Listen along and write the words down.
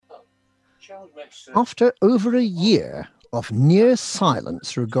After over a year of near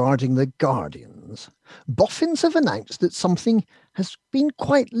silence regarding the Guardians, boffins have announced that something has been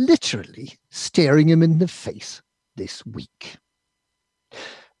quite literally staring him in the face this week.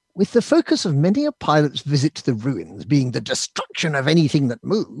 With the focus of many a pilot's visit to the ruins being the destruction of anything that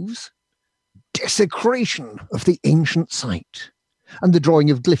moves, desecration of the ancient site, and the drawing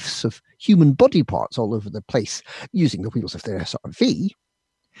of glyphs of human body parts all over the place using the wheels of their SRV,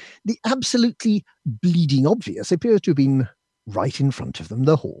 the absolutely bleeding obvious appears to have been right in front of them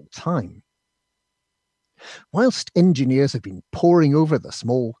the whole time. Whilst engineers have been poring over the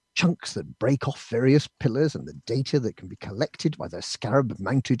small chunks that break off various pillars and the data that can be collected by their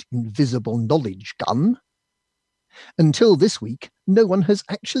scarab-mounted invisible knowledge gun, until this week, no one has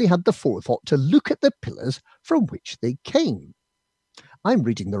actually had the forethought to look at the pillars from which they came. I'm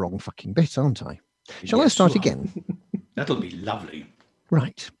reading the wrong fucking bit, aren't I? Shall I start again? That'll be lovely.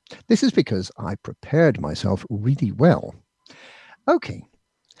 Right. This is because I prepared myself really well. Okay.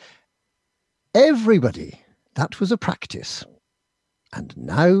 Everybody, that was a practice. And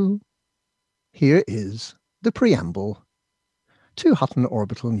now, here is the preamble to Hutton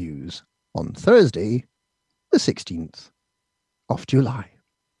Orbital News on Thursday, the 16th of July.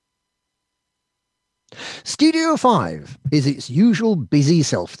 Studio 5 is its usual busy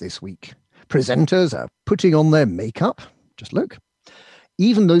self this week. Presenters are putting on their makeup, just look,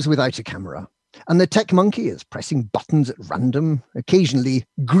 even those without a camera, and the tech monkey is pressing buttons at random, occasionally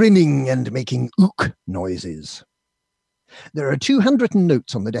grinning and making ook noises. There are 2 handwritten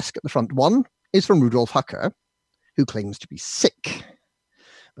notes on the desk at the front. One is from Rudolf Hucker, who claims to be sick.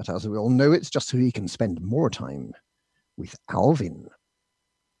 But as we all know, it's just so he can spend more time with Alvin.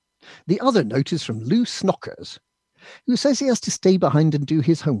 The other note is from Lou Snockers, who says he has to stay behind and do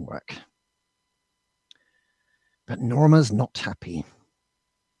his homework. But Norma's not happy.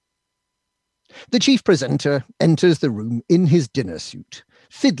 The chief presenter enters the room in his dinner suit,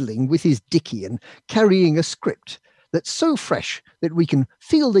 fiddling with his dicky and carrying a script that's so fresh that we can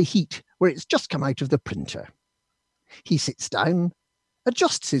feel the heat where it's just come out of the printer. He sits down,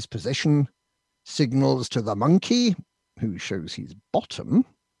 adjusts his position, signals to the monkey, who shows his bottom,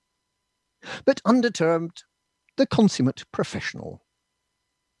 but undeterred, the consummate professional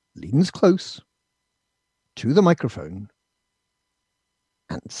leans close to the microphone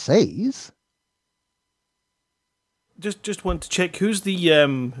and says, Just want to check who's the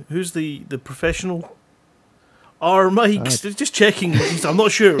professional. Or Mike, just checking. I'm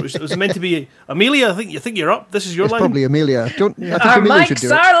not sure. It was meant to be Amelia. I think you're up. This is your line. Probably Amelia. I think Our Amelia should do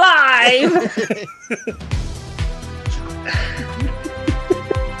mics are live.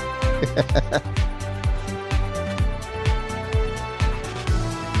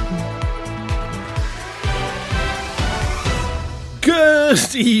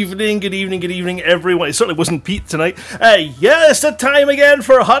 Good evening, everyone. It certainly wasn't Pete tonight. Yes, the time again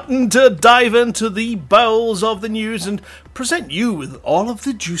for Hutton to dive into the bowels of the news and present you with all of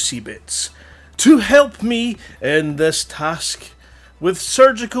the juicy bits. To help me in this task, with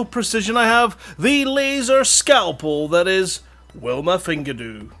surgical precision, I have the laser scalpel that is Wilma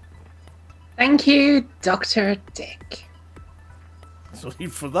Fingadoo. Thank you, Dr. Dick. So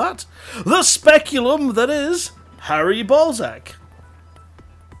for that, the speculum that is Harry Balzac.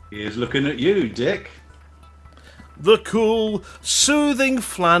 Here's looking at you, Dick. The cool, soothing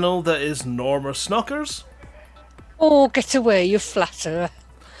flannel that is Norma Snockers. Oh, get away, you flatterer.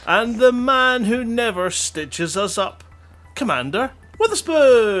 And the man who never stitches us up, Commander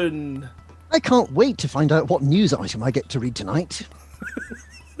Witherspoon. I can't wait to find out what news item I get to read tonight.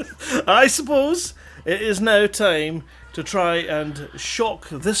 I suppose it is now time to try and shock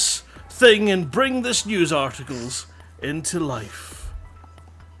this thing and bring this news articles into life.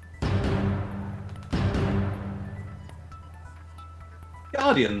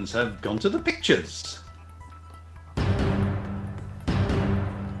 Guardians have gone to the pictures.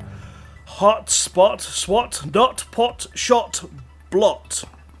 Hot spot, swat, dot, pot, shot, blot.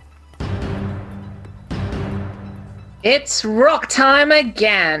 It's rock time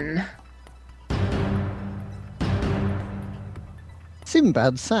again.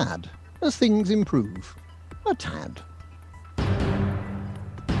 Sinbad sad as things improve. A tad.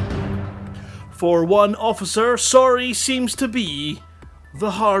 For one officer, sorry seems to be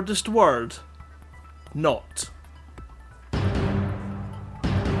the hardest word. Not.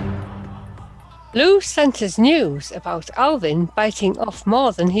 Lou sent us news about Alvin biting off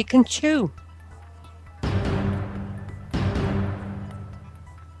more than he can chew.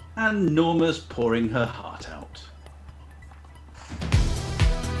 And Norma's pouring her heart out.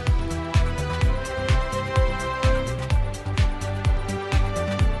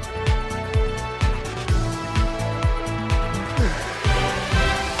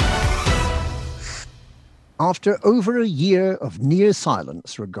 After over a year of near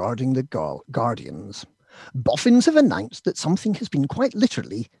silence regarding the Guardians, boffins have announced that something has been quite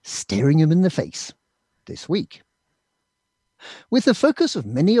literally staring them in the face this week. With the focus of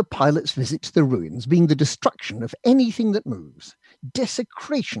many a pilot's visit to the ruins being the destruction of anything that moves,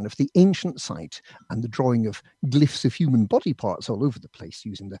 desecration of the ancient site, and the drawing of glyphs of human body parts all over the place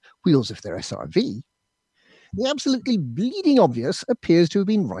using the wheels of their SRV, the absolutely bleeding obvious appears to have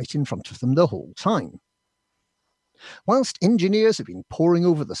been right in front of them the whole time. Whilst engineers have been poring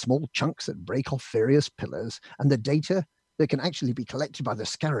over the small chunks that break off various pillars and the data that can actually be collected by the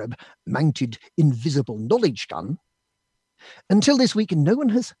Scarab-mounted invisible knowledge gun, until this week no one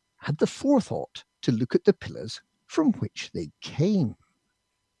has had the forethought to look at the pillars from which they came.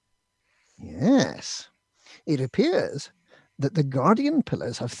 Yes, it appears that the Guardian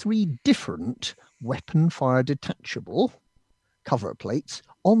pillars have 3 different weapon-fire detachable cover plates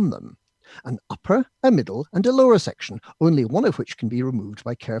on them. An upper, a middle, and a lower section, only one of which can be removed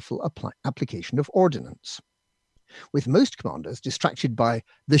by careful application of ordnance. With most commanders distracted by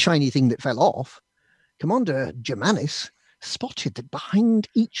the shiny thing that fell off, Commander Germanis spotted that behind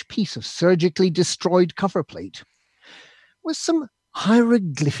each piece of surgically destroyed cover plate was some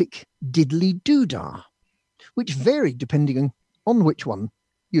hieroglyphic diddly-doodah, which varied depending on which one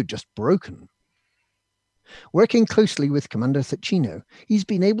you'd just broken. Working closely with Commander Ticino, he's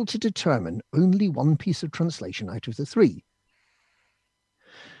been able to determine only one piece of translation out of the 3.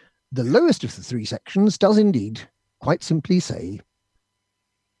 The lowest of the 3 sections does indeed quite simply say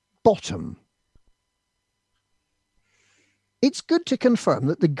bottom. It's good to confirm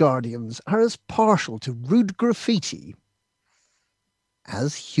that the Guardians are as partial to rude graffiti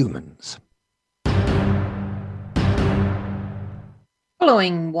as humans.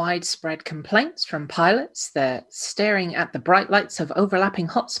 Following widespread complaints from pilots that staring at the bright lights of overlapping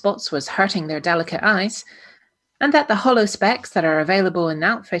hotspots was hurting their delicate eyes, and that the hollow specs that are available in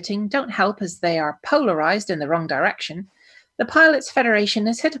outfitting don't help as they are polarized in the wrong direction, the Pilots Federation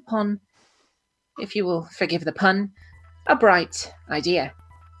has hit upon, if you will forgive the pun, a bright idea.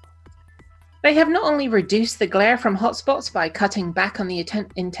 They have not only reduced the glare from hotspots by cutting back on the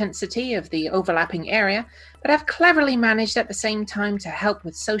intensity of the overlapping area, but have cleverly managed at the same time to help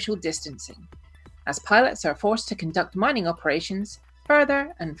with social distancing, as pilots are forced to conduct mining operations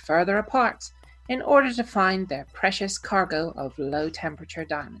further and further apart in order to find their precious cargo of low-temperature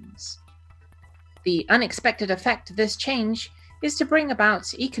diamonds. The unexpected effect of this change is to bring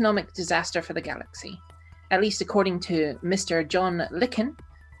about economic disaster for the galaxy, at least according to Mr. John Licken,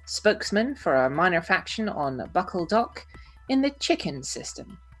 spokesman for a minor faction on Buckle Dock in the Chicken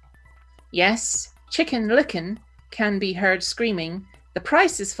system. Yes, Chicken Licken can be heard screaming, "The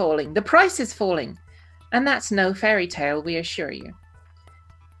price is falling, the price is falling," and that's no fairy tale, we assure you.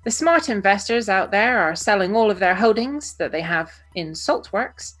 The smart investors out there are selling all of their holdings that they have in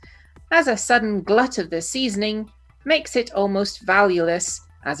Saltworks, as a sudden glut of the seasoning makes it almost valueless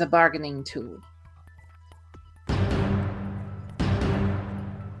as a bargaining tool.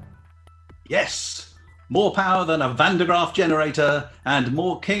 Yes, more power than a Van de Graaff generator and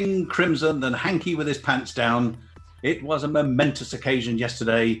more King Crimson than Hanky with his pants down. It was a momentous occasion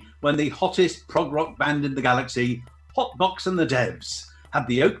yesterday when the hottest prog rock band in the galaxy, Hotbox and the Devs, had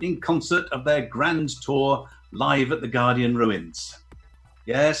the opening concert of their grand tour live at the Guardian ruins.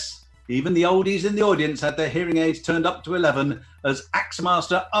 Yes, even the oldies in the audience had their hearing aids turned up to 11 as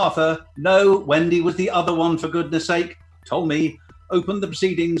Axemaster Arthur, no, Wendy was the other one for goodness sake, told me, opened the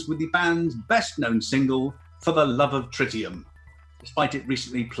proceedings with the band's best-known single, For the Love of Tritium, despite it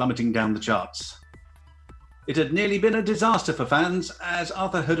recently plummeting down the charts. It had nearly been a disaster for fans, as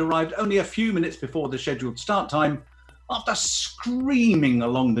Arthur had arrived only a few minutes before the scheduled start time, after screaming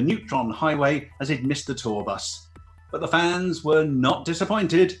along the Neutron Highway as he'd missed the tour bus. But the fans were not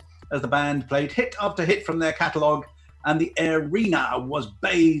disappointed, as the band played hit after hit from their catalogue, and the arena was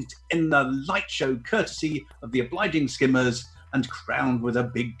bathed in the light show courtesy of the obliging Skimmers and crowned with a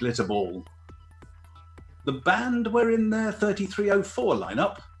big glitter ball. The band were in their 3304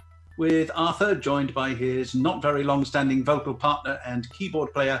 lineup, with Arthur joined by his not very long-standing vocal partner and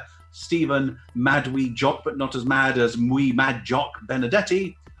keyboard player Stephen Mad Wee Jock, but not as mad as Wee Mad Jock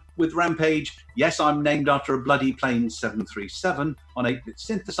Benedetti, with Rampage, Yes, I'm Named After a Bloody Plane 737 on 8-bit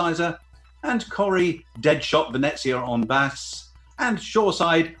synthesizer, and Corey Deadshot Venezia on bass, and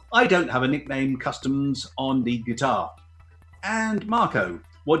Shoreside, I Don't Have a Nickname Customs on lead guitar. And Marco,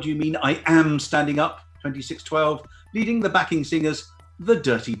 What Do You Mean I Am Standing Up 2612, leading the backing singers, the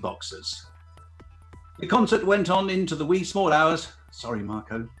Dirty Boxers. The concert went on into the wee small hours, sorry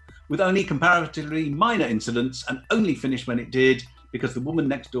Marco, with only comparatively minor incidents and only finished when it did because the woman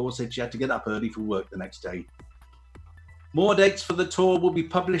next door said she had to get up early for work the next day. More dates for the tour will be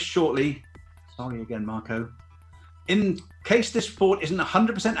published shortly. Sorry again, Marco. In case this report isn't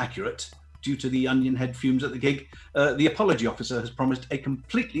 100% accurate, due to the onion head fumes at the gig, the apology officer has promised a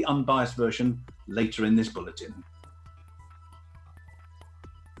completely unbiased version later in this bulletin.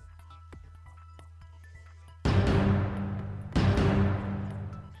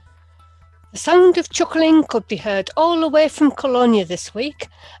 The sound of chuckling could be heard all the way from Colonia this week,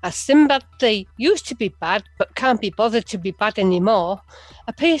 as Sinbad, the used to be bad but can't be bothered to be bad anymore,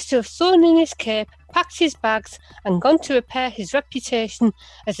 appears to have thrown in his cape, packed his bags and gone to repair his reputation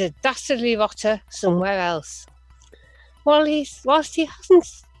as a dastardly rotter somewhere else. Whilst he hasn't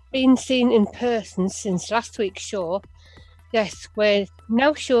been seen in person since last week's show, yes, we're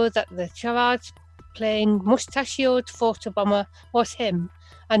now sure that the charade playing mustachioed photobomber was him,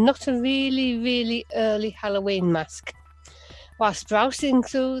 and not a really early Halloween mask. Whilst browsing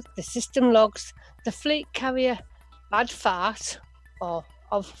through the system logs, the fleet carrier Bad Fart, or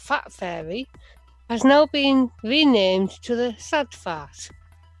of Fat Fairy, has now been renamed to the Sad Fart.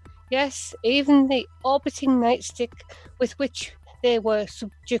 Yes, even the orbiting nightstick with which they were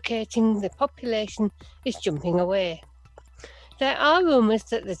subjugating the population is jumping away. There are rumours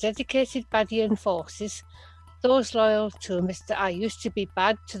that the dedicated Badian forces, those loyal to Mr. I used to be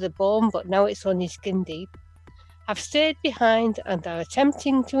bad to the bone but now it's only skin deep, have stayed behind and are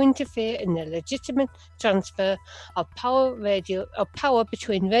attempting to interfere in the legitimate transfer of power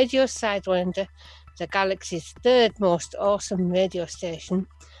between Radio Sidewinder, the galaxy's third most awesome radio station,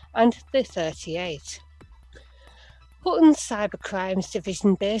 and the 38. Hutton's Cybercrimes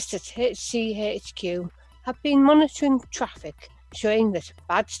Division based at HCHQ have been monitoring traffic, showing that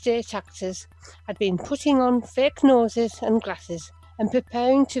bad state actors had been putting on fake noses and glasses and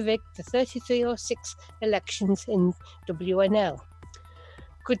preparing to rig the 3306 elections in WNL.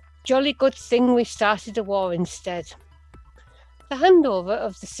 Jolly good thing we started a war instead. The handover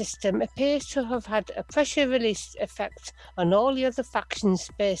of the system appears to have had a pressure release effect on all the other factions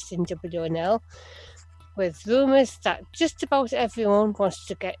based in WNL, with rumours that just about everyone wants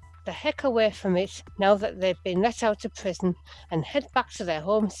to get the heck away from it now that they've been let out of prison and head back to their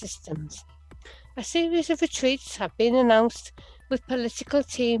home systems. A series of retreats have been announced, with political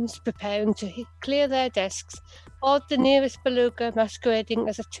teams preparing to clear their desks, board the nearest beluga masquerading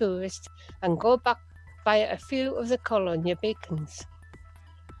as a tourist, and go back via a few of the Colonia beacons.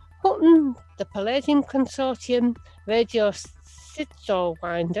 Hutton, the Palladium Consortium, Radio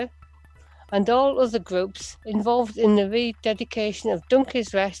Sidewinder, and all other groups involved in the rededication of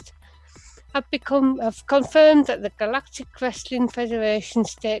Donkey's Rest have confirmed that the Galactic Wrestling Federation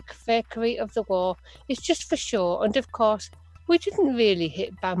stake fakery of the war is just for show, and of course, we didn't really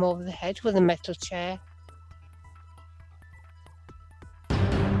hit Bam over the head with a metal chair.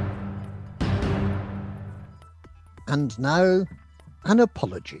 And now, an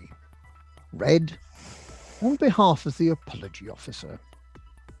apology, read on behalf of the apology officer,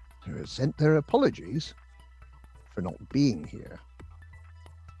 who has sent their apologies for not being here.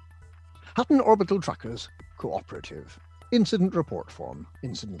 Hutton Orbital Trackers Cooperative. Incident report form.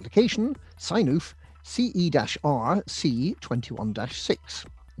 Incident location, Sinoof, CE-R C21-6.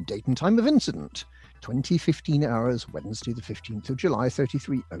 Date and time of incident, 2015 hours, Wednesday the 15th of July,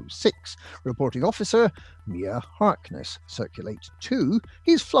 3306. Reporting officer, Mia Harkness. Circulate to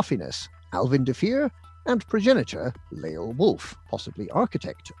His Fluffiness, Alvin DeFeer, and progenitor, Lael Wolf, possibly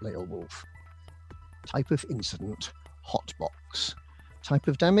architect Lael Wolf. Type of incident, hotbox. Type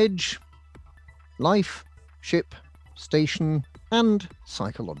of damage, life, ship, station, and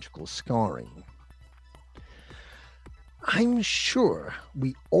psychological scarring. I'm sure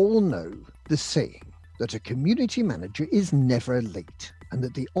we all know the saying that a community manager is never late and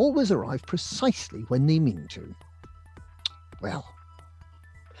that they always arrive precisely when they mean to. Well,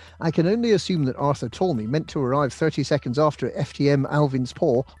 I can only assume that Arthur Tolmie meant to arrive 30 seconds after FTM Alvin's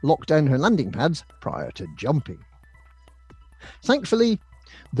paw locked down her landing pads prior to jumping. Thankfully,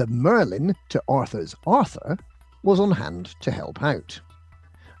 the Merlin to Arthur's Arthur was on hand to help out.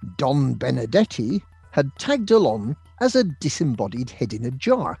 Don Benedetti had tagged along as a disembodied head in a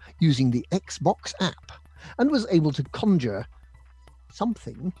jar using the Xbox app and was able to conjure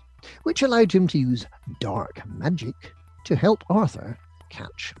something which allowed him to use dark magic to help Arthur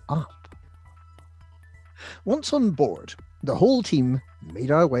catch up. Once on board, the whole team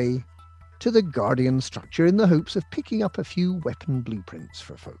made our way to the Guardian structure in the hopes of picking up a few weapon blueprints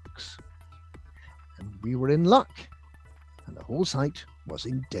for folks. And we were in luck, and the whole site was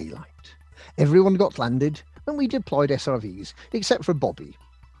in daylight. Everyone got landed, and we deployed SRVs, except for Bobby,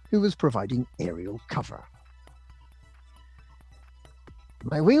 who was providing aerial cover.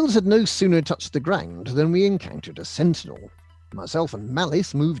 My wheels had no sooner touched the ground than we encountered a sentinel. Myself and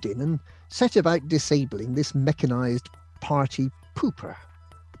Malice moved in and set about disabling this mechanized party pooper.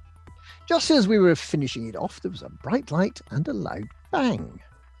 Just as we were finishing it off, there was a bright light and a loud bang,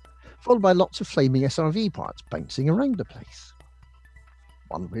 followed by lots of flaming SRV parts bouncing around the place.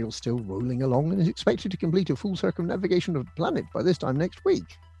 One wheel still rolling along and is expected to complete a full circumnavigation of the planet by this time next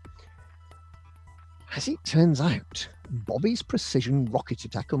week. As it turns out, Bobby's precision rocket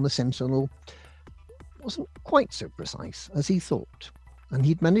attack on the Sentinel wasn't quite so precise as he thought, and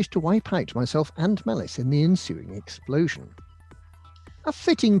he'd managed to wipe out myself and Malice in the ensuing explosion. A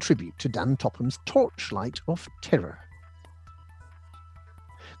fitting tribute to Dan Topham's Torchlight of Terror.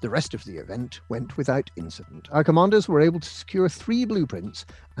 The rest of the event went without incident. Our commanders were able to secure 3 blueprints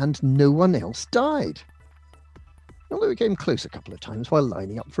and no one else died, although we came close a couple of times while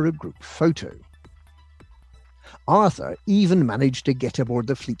lining up for a group photo. Arthur even managed to get aboard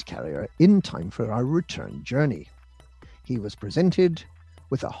the fleet carrier in time for our return journey. He was presented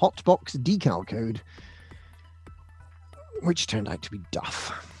with a hotbox decal code, which turned out to be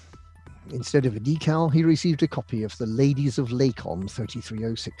Duff. Instead of a decal, he received a copy of the Ladies of Lakon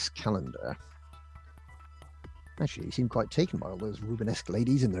 3306 calendar. Actually, he seemed quite taken by all those Rubenesque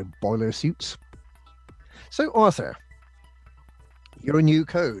ladies in their boiler suits. So, Arthur, your new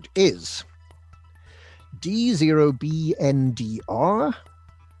code is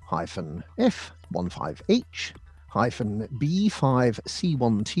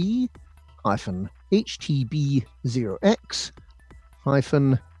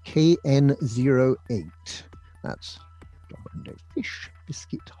That's Dorando Fish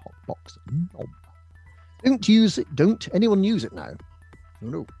Biscuit Hotbox Knob. Don't anyone use it now.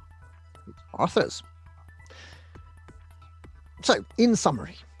 No, it's Arthur's. So, in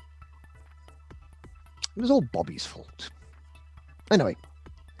summary, it was all Bobby's fault. Anyway,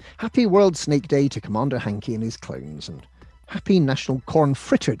 happy World Snake Day to Commander Hankey and his clones, and happy National Corn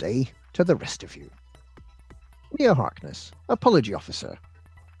Fritter Day to the rest of you. Mia Harkness, Apology Officer,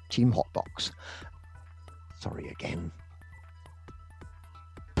 Team Hotbox. Sorry again.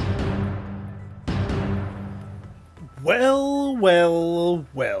 Well, well,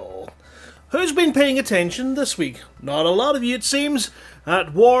 well. Who's been paying attention this week? Not a lot of you, it seems.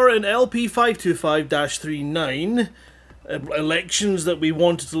 At war in LP 525-39, elections that we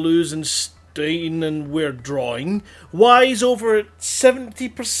wanted to lose in Stein and we're drawing. Wise over at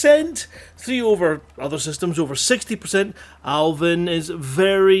 70%, 3 over other systems over 60%. Alvin is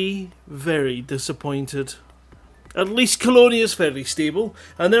very, very disappointed. At least Colonia is fairly stable,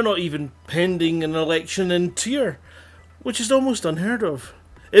 and they're not even pending an election in Tyr, which is almost unheard of.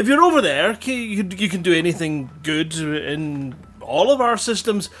 If you're over there, you can do anything good in all of our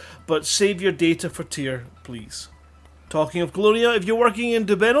systems, but save your data for Tyr, please. Talking of Colonia, if you're working in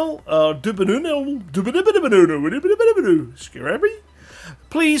Dubenel,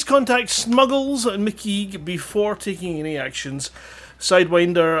 please contact Smuggles and McKeague before taking any actions.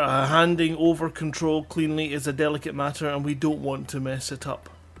 Sidewinder, handing over control cleanly is a delicate matter, and we don't want to mess it up.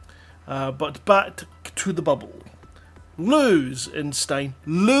 But back to the bubble. Lose in Stein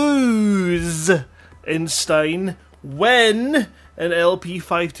when in LP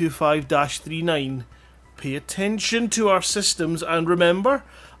 525-39. Pay attention to our systems and remember,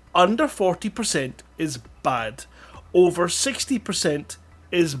 under 40% is bad. Over 60%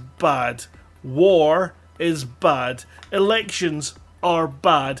 is bad. War is bad. Elections are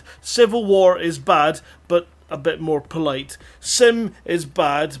bad. Civil war is bad, but a bit more polite. Sim is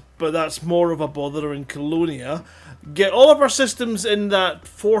bad, but that's more of a bother in Colonia. Get all of our systems in that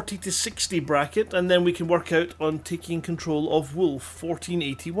 40 to 60 bracket, and then we can work out on taking control of Wolf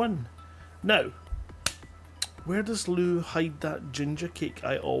 1481. Now, where does Lou hide that ginger cake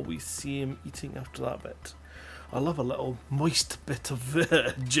I always see him eating after that bit? I love a little moist bit of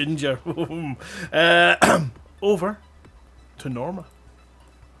ginger. Over to Norma.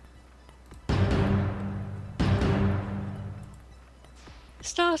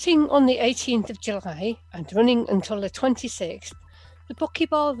 Starting on the 18th of July and running until the 26th, the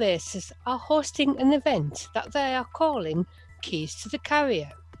Buckyball Racers are hosting an event that they are calling Keys to the Carrier.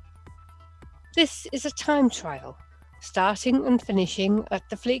 This is a time trial, starting and finishing at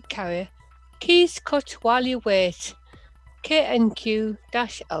the fleet carrier Keys Cut While You Wait KNQ-LTB,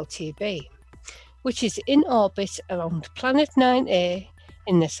 which is in orbit around Planet 9A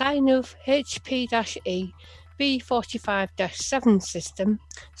in the sign of HP-E B45-7 system,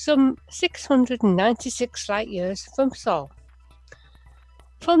 some 696 light-years from Sol.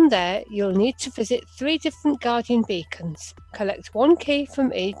 From there, you'll need to visit 3 different Guardian beacons, collect 1 key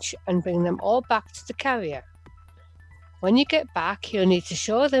from each and bring them all back to the carrier. When you get back, you'll need to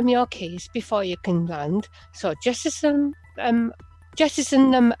show them your keys before you can land, so jettison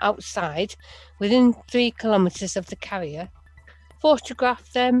them outside within 3 kilometres of the carrier,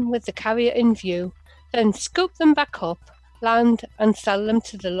 photograph them with the carrier in view, then scoop them back up, land and sell them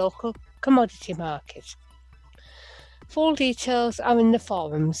to the local commodity market. Full details are in the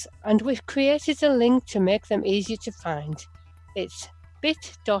forums, and we've created a link to make them easier to find. It's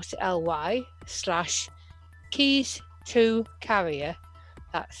bit.ly/keys2carrier.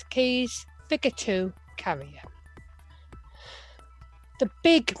 That's keys, figure 2, carrier. The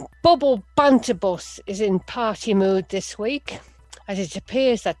big bubble banter bus is in party mood this week, as it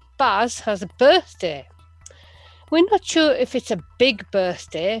appears that Baz has a birthday. We're not sure if it's a big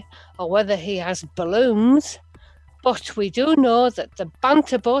birthday or whether he has balloons, but we do know that the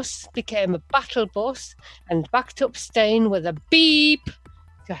banter bus became a battle bus and backed up Stein with a beep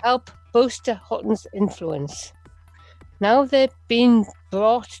to help boost Hutton's influence. Now they've been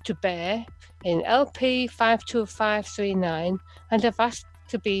brought to bear in LP 52539 and have asked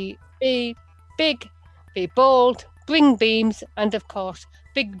to be big, be bold, bring beams and of course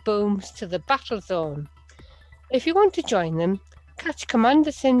big booms to the battle zone. If you want to join them, catch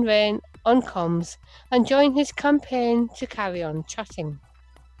Commander Sinrain on comms and join his campaign to carry on chatting.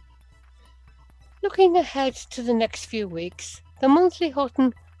 Looking ahead to the next few weeks, the monthly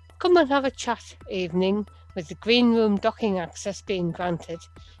Hutton Come and Have a Chat evening, with the Green Room docking access being granted,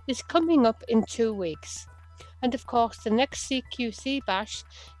 is coming up in 2 weeks. And of course the next CQC bash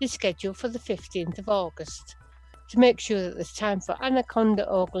is scheduled for the 15th of August, to make sure that there's time for Anaconda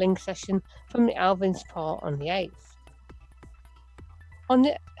ogling session from the Alvin's Paw on the 8th. On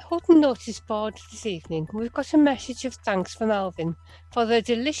the Hutton notice board this evening, we've got a message of thanks from Alvin for the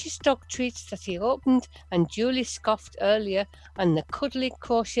delicious dog treats that he opened and duly scoffed earlier, and the cuddly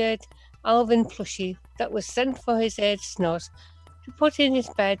crocheted Alvin plushie that was sent for his aide Snoz to put in his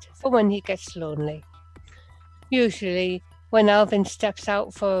bed for when he gets lonely. Usually when Alvin steps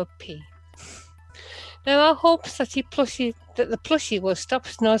out for a pee. There are hopes that the plushie will stop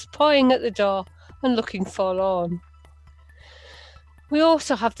Snoz pawing at the door and looking forlorn. We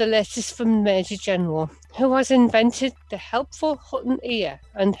also have the latest from Major General, who has invented the helpful Hutton ear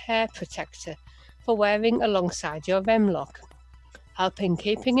and hair protector for wearing alongside your remlock, helping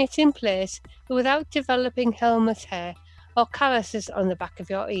keeping it in place without developing helmet hair or calluses on the back of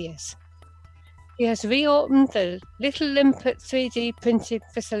your ears. He has reopened the Little Limpet 3D printing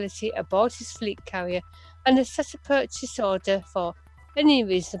facility aboard his fleet carrier and has set a purchase order for any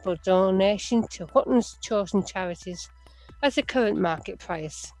reasonable donation to Hutton's chosen charities at the current market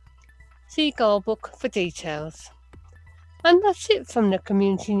price. See Gallbook for details. And that's it from the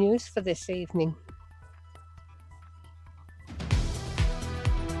community news for this evening.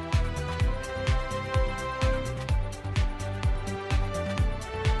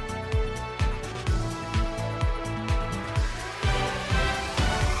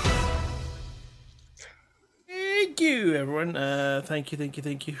 Thank you, everyone. Thank you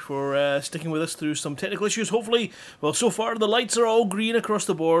for sticking with us through some technical issues. Hopefully, well, so far the lights are all green across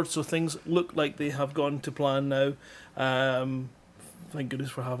the board, so things look like they have gone to plan now. Thank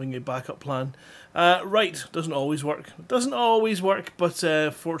goodness for having a backup plan. Right, doesn't always work, but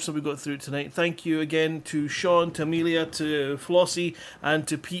fortunately we got through it tonight. Thank you again to Sean, to Amelia, to Flossie, and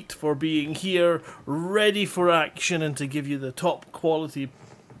to Pete for being here, ready for action, and to give you the top quality,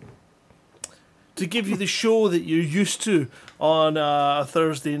 to give you the show that you're used to on a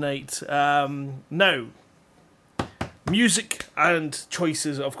Thursday night. Now, music and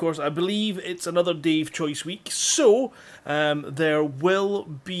choices, of course. I believe it's another Dave Choice week, so there will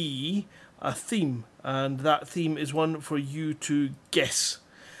be a theme, and that theme is one for you to guess.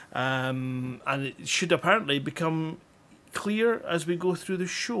 And it should apparently become clear as we go through the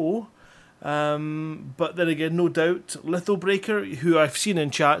show. But then again, no doubt, Lithobreaker, who I've seen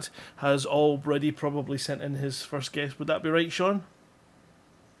in chat, has already probably sent in his first guess. Would that be right, Sean?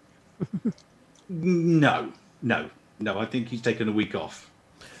 No. I think he's taken a week off.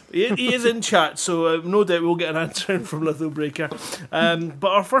 He is in chat, so no doubt we'll get an answer from Lithobreaker. But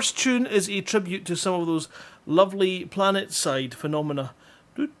our first tune is a tribute to some of those lovely planet-side phenomena.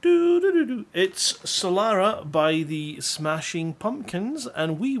 It's Solara by the Smashing Pumpkins,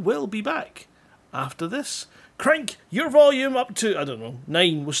 and we will be back after this. Crank your volume up to,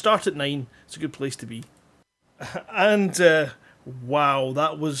 9. We'll start at 9. It's a good place to be. And wow,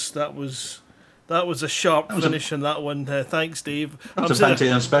 that was a sharp finish on that one. Thanks, Dave. That was a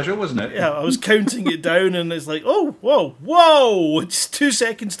Pantheon special, wasn't it? Yeah, I was counting it down, and it's like, oh, whoa! It's 2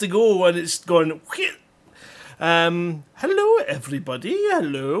 seconds to go, and it's gone. Hello, everybody.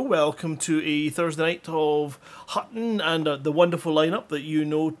 Hello. Welcome to a Thursday night of Hutton and the wonderful lineup that you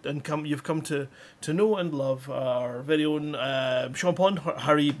know and you've come to know and love. Our very own Sean Pond,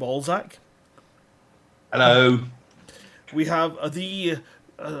 Harry Balzac. Hello. We have I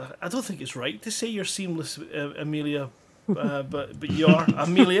don't think it's right to say you're seamless, Amelia, but you are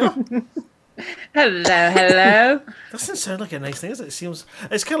Amelia. Hello. Doesn't sound like a nice thing, does it?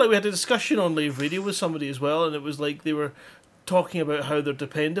 It's kind of like we had a discussion on live radio with somebody as well, and it was like they were talking about how they're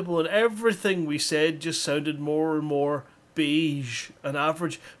dependable, and everything we said just sounded more and more beige and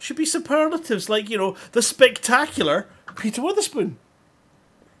average. Should be superlatives like, the spectacular Peter Witherspoon.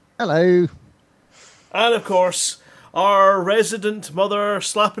 Hello. And of course, our resident mother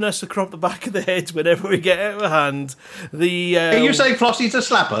slapping us across the back of the head whenever we get out of hand. Are you saying Flossie's a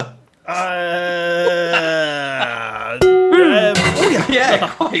slapper? Oh yeah,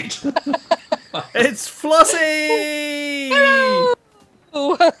 yeah, quite. It's Flossie.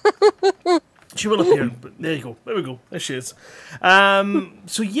 She will appear, but there you go. There we go. There she is.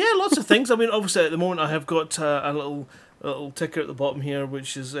 So yeah, lots of things. I mean, obviously at the moment I have got a little ticker at the bottom here,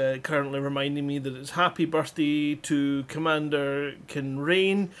 which is currently reminding me that it's happy birthday to Commander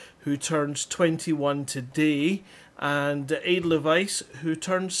Kinrain, who turns 21 today, and Edelweiss, who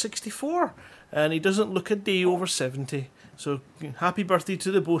turns 64, and he doesn't look a day over 70. So happy birthday to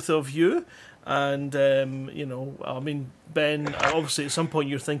the both of you. And Ben, obviously at some point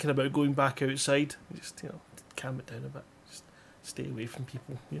you're thinking about going back outside. Just calm it down a bit. Just stay away from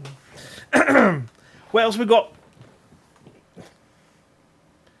people. What else we got?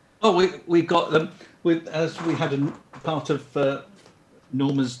 Oh, we've got them as we had a part of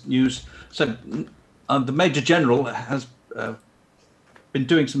Norma's news. So the Major General has been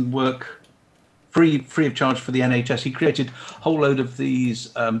doing some work free of charge for the NHS. He created a whole load of these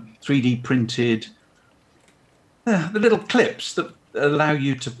 3D printed the little clips that allow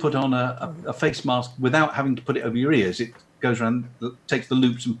you to put on a face mask without having to put it over your ears. It goes around, takes the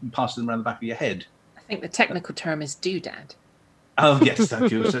loops and passes them around the back of your head. I think the technical term is doodad. Oh yes,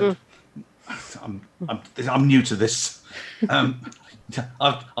 thank you. So, I'm new to this. I'll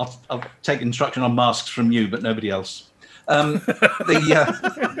take instruction on masks from you, but nobody else. So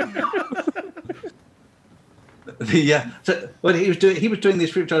what he was doing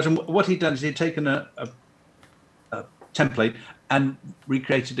this free of charge, and what he'd done is he'd taken a template and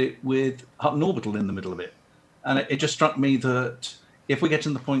recreated it with Hutton Orbital in the middle of it, and it just struck me that if we get to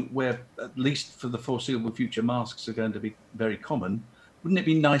the point where, at least for the foreseeable future, masks are going to be very common, wouldn't it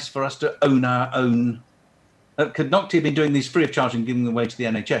be nice for us to own our own? Nocti have been doing these free of charge and giving them away to the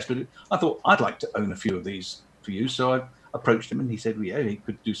NHS, but I thought I'd like to own a few of these for you. So I approached him and he said, well, yeah, he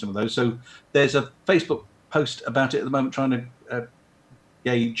could do some of those. So there's a Facebook post about it at the moment, trying to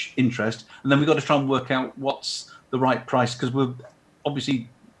gauge interest. And then we've got to try and work out what's the right price, because we're obviously,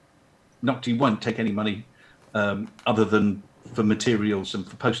 Nocti won't take any money other than for materials and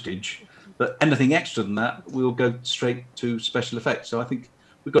for postage. But anything extra than that, we'll go straight to special effects. So I think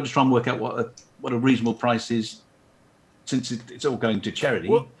we've got to try and work out what a reasonable price is, since it's all going to charity,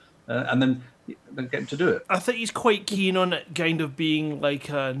 and then get him to do it. I think he's quite keen on it kind of being like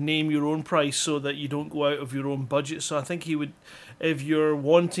a name your own price, so that you don't go out of your own budget. So I think he would, if you're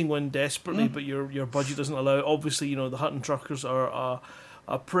wanting one desperately, but your budget doesn't allow it, obviously, the Hutton Truckers are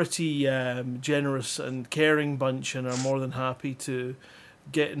a pretty generous and caring bunch, and are more than happy to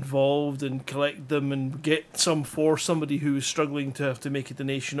get involved and collect them and get some for somebody who is struggling to have to make a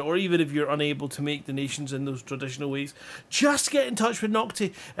donation, or even if you're unable to make donations in those traditional ways, just get in touch with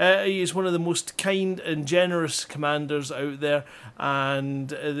Nocti. He is one of the most kind and generous commanders out there, and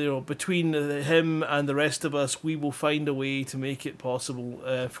between him and the rest of us, we will find a way to make it possible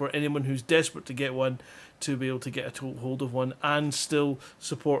for anyone who's desperate to get one to be able to get a hold of one and still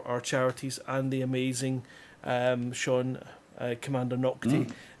support our charities and the amazing Sean Commander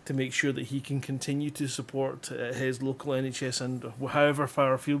Nocti, to make sure that he can continue to support his local NHS and however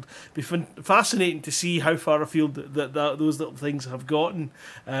far afield. It'd be fascinating to see how far afield that those little things have gotten,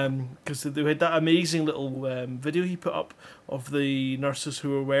 because they had that amazing little video he put up of the nurses who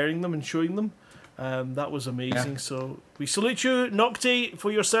were wearing them and showing them. That was amazing. Yeah. So we salute you, Nocti,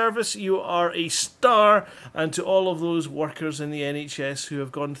 for your service. You are a star, and to all of those workers in the NHS who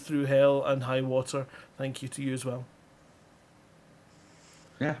have gone through hell and high water, thank you to you as well.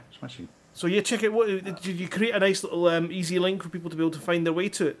 Yeah, smashing. So yeah, check it. Did you create a nice little easy link for people to be able to find their way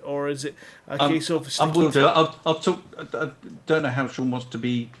to it, or is it a case of? I will do. I'll talk. I don't know how Sean wants to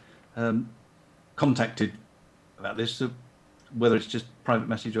be contacted about this. So whether it's just private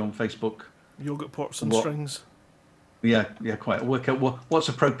message on Facebook, yogurt pots and strings. Yeah, quite. Work out what's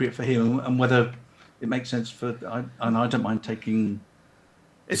appropriate for him, and whether it makes sense for. And I don't mind taking.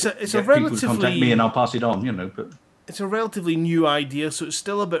 It's a People to relatively contact me and I'll pass it on. But it's a relatively new idea, so it's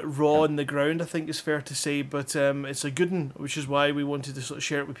still a bit raw on the ground, I think it's fair to say, but it's a good one, which is why we wanted to sort of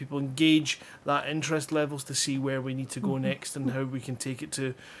share it with people and gauge that interest levels to see where we need to go next and how we can take it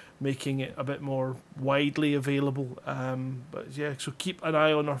to making it a bit more widely available. But yeah, so keep an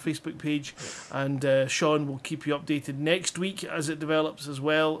eye on our Facebook page, and Sean will keep you updated next week as it develops as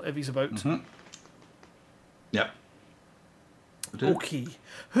well, if he's about. Mm-hmm. Yep. Okay.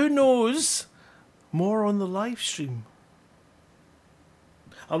 Who knows more on the live stream?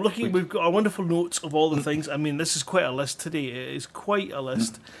 I'm looking. We've got our wonderful notes of all the things. I mean, this is quite a list today. It is quite a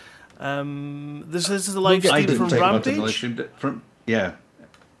list. This is the live stream from Rampage. Yeah.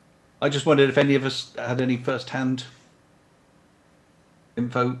 I just wondered if any of us had any first-hand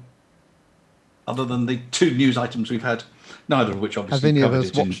info, other than the 2 news items we've had. Neither of which obviously. Have any of covered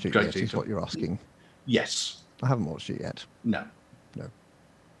us watched it yet? Is what you're asking? Yes. I haven't watched it yet. No.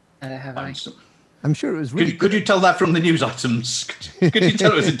 And I have I. I'm sure it was really. Could you tell that from the news items? Could you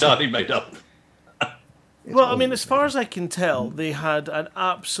tell it was entirely made up? Well, I mean, as far as I can tell, they had an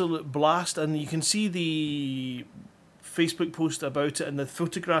absolute blast, and you can see the Facebook post about it and the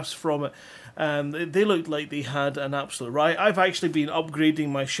photographs from it. They looked like they had an absolute riot. I've actually been upgrading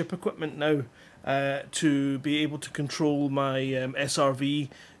my ship equipment now to be able to control my SRV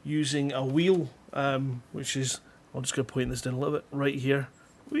using a wheel, which is, I'm just going to point this down a little bit, right here.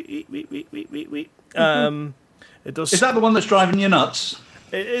 Wait. It does. Is that the one that's driving you nuts?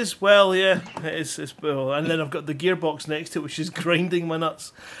 It is, well, yeah. It is. It's, well, and then I've got the gearbox next to it, which is grinding my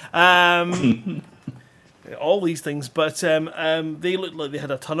nuts. All these things, but they look like they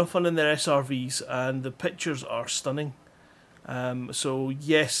had a ton of fun in their SRVs, and the pictures are stunning. So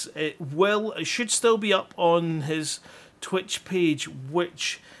yes, it should still be up on his Twitch page,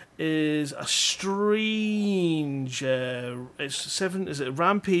 which is a strange. It's 7. Is it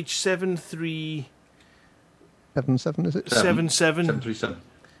Rampage 73? 77, is it? 77. 737.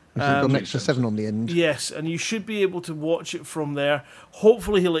 It's got an extra 7 on the end. Yes, and you should be able to watch it from there.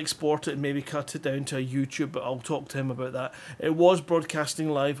 Hopefully he'll export it and maybe cut it down to a YouTube, but I'll talk to him about that. It was broadcasting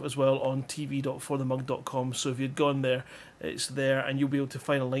live as well on tv.forthemug.com, so if you'd gone there, it's there, and you'll be able to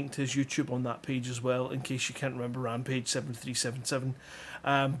find a link to his YouTube on that page as well, in case you can't remember Rampage 7377.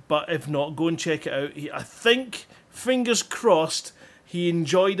 But if not, go and check it out. I think, fingers crossed, he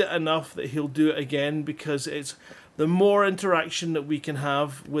enjoyed it enough that he'll do it again, because it's the more interaction that we can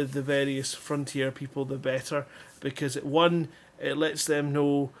have with the various Frontier people, the better, because it lets them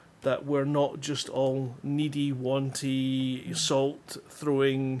know that we're not just all needy, wanty,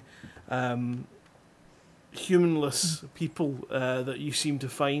 salt-throwing, humanless people that you seem to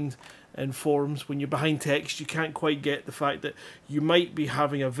find in forums. When you're behind text, you can't quite get the fact that you might be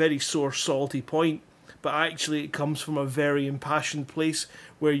having a very sore, salty point, but actually it comes from a very impassioned place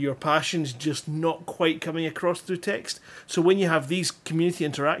where your passion's just not quite coming across through text. So when you have these community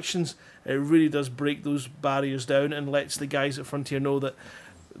interactions, it really does break those barriers down and lets the guys at Frontier know that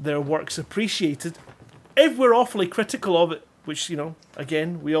their work's appreciated. If we're awfully critical of it, which,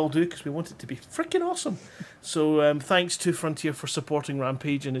 again, we all do because we want it to be freaking awesome. So thanks to Frontier for supporting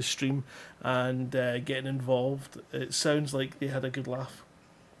Rampage in his stream and getting involved. It sounds like they had a good laugh.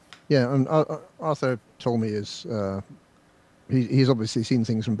 Yeah, and Arthur told me he's obviously seen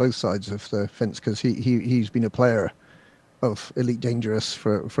things from both sides of the fence, because he's been a player of Elite Dangerous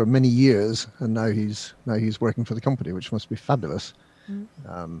for many years, and now he's working for the company, which must be fabulous.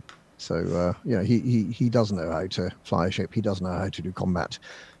 So he does know how to fly a ship. He does know how to do combat.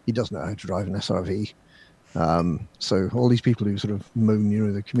 He does know how to drive an SRV. So all these people who sort of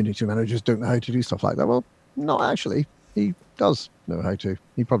moan, the community managers don't know how to do stuff like that. Well, not actually. He does know how to.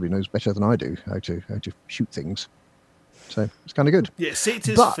 He probably knows better than I do how to shoot things. So it's kind of good. Yeah, say it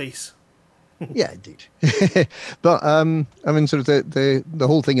to his face. Yeah, indeed. But I mean, sort of the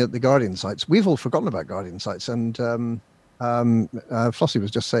whole thing at the Guardian sites. We've all forgotten about Guardian sites, and Flossie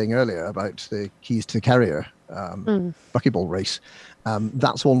was just saying earlier about the Keys to Carrier buckyball race.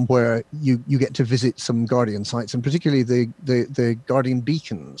 That's one where you get to visit some Guardian sites, and particularly the Guardian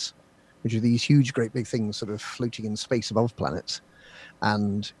beacons, which are these huge, great big things sort of floating in space above planets.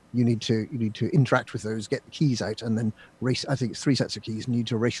 And you need to interact with those, get the keys out, and then race. I think it's 3 sets of keys, and you need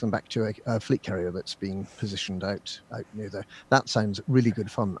to race them back to a fleet carrier that's being positioned out near there. That sounds really good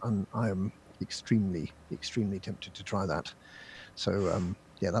fun, and I am extremely tempted to try that. So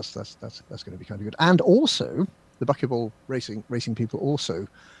that's going to be kind of good. And also, the buckyball racing people also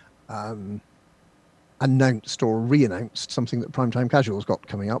announced or re-announced something that Primetime Casual's got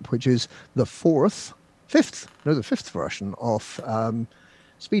coming up, which is the fifth version of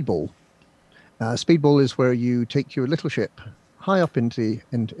Speedball. Speedball is where you take your little ship high up into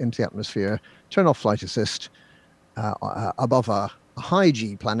the atmosphere, turn off flight assist above a high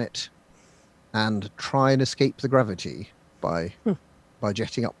G planet, and try and escape the gravity by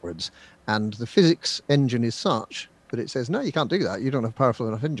jetting upwards. And the physics engine is such that it says, no, you can't do that. You don't have powerful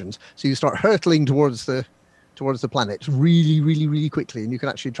enough engines. So you start hurtling towards the planet really, really, really quickly, and you can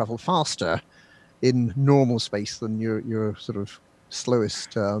actually travel faster in normal space than your sort of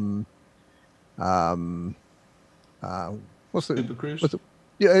slowest. What's the Super Cruise?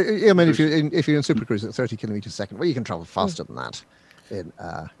 Yeah, I mean, if you're in Super Cruise at 30 kilometers a second, well, you can travel faster than that in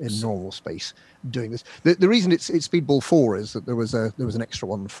normal space doing this. The reason it's Speedball 4 is that there was an extra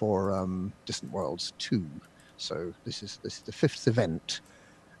one for Distant Worlds 2. So this is the 5th event,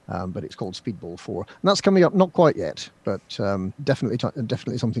 but it's called Speedball 4, and that's coming up. Not quite yet, but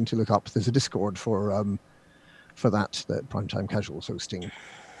definitely something to look up. There's a Discord for that Primetime Casual's hosting.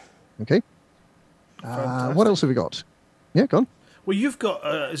 Okay. What else have we got? Yeah, go on. Well, you've got,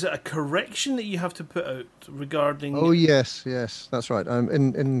 is it a correction that you have to put out regarding... Oh, yes, that's right.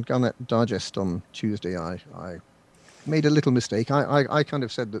 In Garnet Digest on Tuesday, I made a little mistake. I kind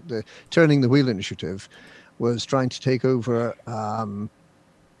of said that the Turning the Wheel initiative was trying to take over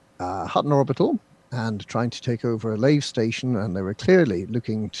Hutton Orbital and trying to take over a Lave station, and they were clearly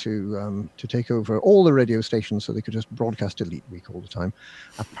looking to take over all the radio stations so they could just broadcast Elite Week all the time.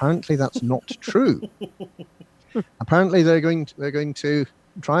 Apparently, that's not true. Apparently, they're going to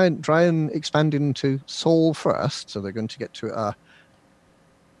try and expand into Sol first. So they're going to get to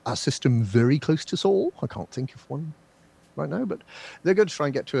a system very close to Sol. I can't think of one right now, but they're going to try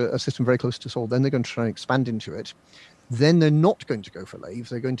and get to a system very close to Sol. Then they're going to try and expand into it. Then they're not going to go for Lave.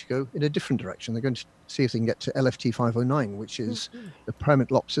 They're going to go in a different direction. They're going to see if they can get to LFT 509, which is the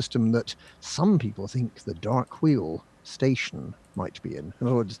permit lock system that some people think the Dark Wheel station might be in. In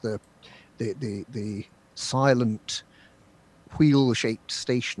other words, the silent wheel-shaped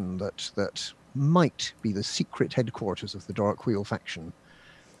station that might be the secret headquarters of the Dark Wheel faction.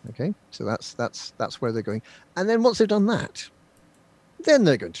 Okay, so that's where they're going. And then once they've done that, then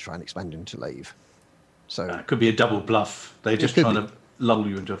they're going to try and expand into Lave. So it could be a double bluff. They're just trying to lull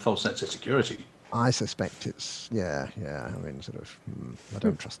you into a false sense of security. I suspect it's I mean, sort of. I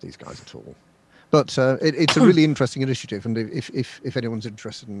don't trust these guys at all. But it's a really interesting initiative, and if anyone's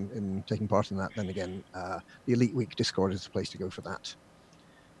interested in taking part in that, then again, the Elite Week Discord is the place to go for that.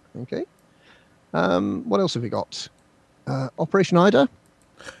 Okay. What else have we got? Operation Ida?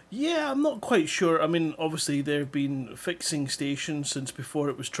 Yeah, I'm not quite sure. I mean, obviously, they've been fixing stations since before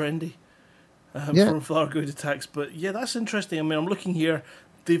it was trendy from Thargoid attacks. But yeah, that's interesting. I mean, I'm looking here.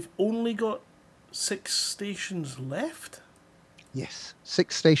 They've only got 6 stations left? Yes,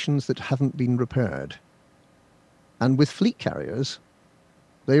 6 stations that haven't been repaired. And with fleet carriers,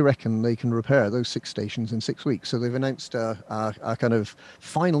 they reckon they can repair those 6 stations in 6 weeks. So they've announced a kind of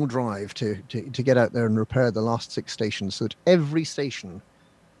final drive to get out there and repair the last 6 stations so that every station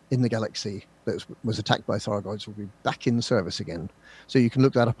in the galaxy that was attacked by Thargoids will be back in service again. So you can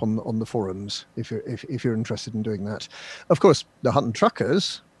look that up on the forums if you're interested in doing that. Of course, the Hutton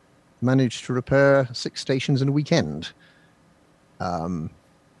Truckers managed to repair 6 stations in a weekend.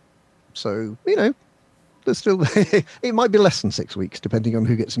 So, you know, there's still, it might be less than 6 weeks, depending on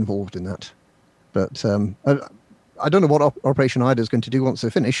who gets involved in that. But I don't know what Operation Ida is going to do once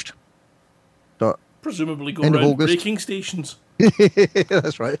they're finished. But presumably go around breaking stations.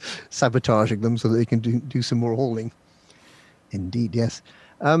 That's right. Sabotaging them so that they can do some more hauling. Indeed, yes.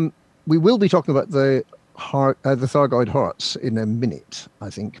 We will be talking about the Thargoid Hearts in a minute, I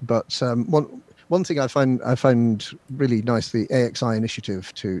think. But one thing I found really nice, the AXI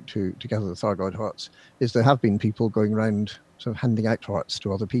initiative to gather the Thargoid Hearts, is there have been people going around sort of handing out hearts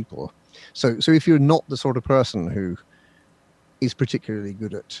to other people. So if you're not the sort of person who is particularly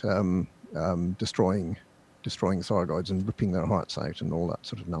good at destroying Thargoids and ripping their hearts out and all that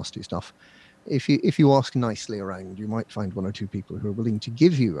sort of nasty stuff, if you ask nicely around, you might find 1 or 2 people who are willing to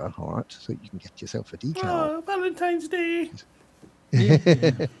give you a heart so you can get yourself a decal. Oh, Valentine's Day!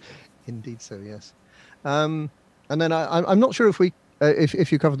 Indeed, so yes. And then I'm not sure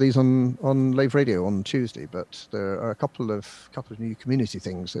if you covered these on Lave Radio on Tuesday, but there are a couple of new community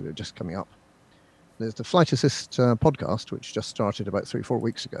things that are just coming up. There's the Flight Assist podcast, which just started about 3-4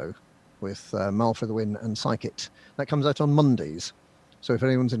 weeks ago, with Mal for the Win and Psychit. That comes out on Mondays. So if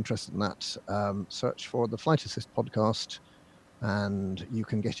anyone's interested in that, search for the Flight Assist podcast, and you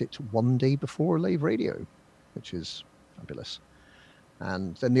can get it 1 day before Lave Radio, which is fabulous.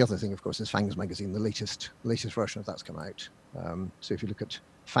 And then the other thing, of course, is Fangs Magazine. The latest version of that's come out. So if you look at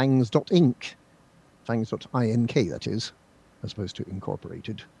fangs.inc, fangs.ink, that is, as opposed to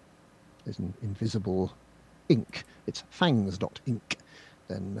incorporated, there's an invisible ink. It's fangs.ink.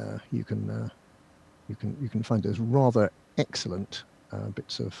 Then you can find those rather excellent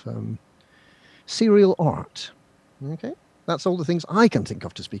bits of serial art. Okay, that's all the things I can think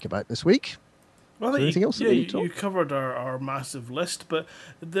of to speak about this week. Well, anything else? You covered our massive list, but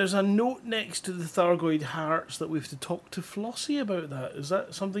there's a note next to the Thargoid hearts that we have to talk to Flossie about. That is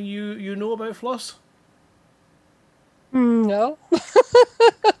that something you know about, Floss? No.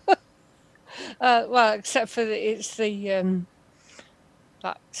 Well, except for it's the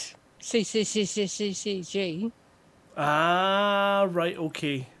that CCCCCG. Ah, right.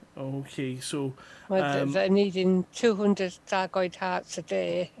 Okay. So They're needing 200 Thargoid hearts a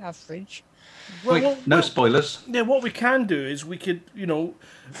day average. No spoilers. Yeah, what we can do is we could,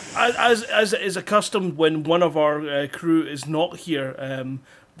 as is accustomed when one of our crew is not here,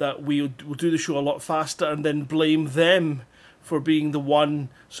 that we'll do the show a lot faster and then blame them for being the one.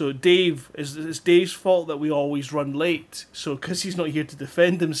 So it's Dave's fault that we always run late. So because he's not here to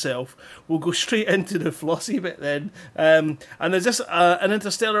defend himself, we'll go straight into the Flossie bit then. And is this an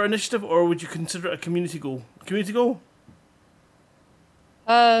interstellar initiative, or would you consider it a community goal? Community goal?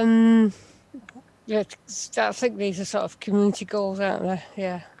 Yeah, I think these are sort of community goals, aren't they?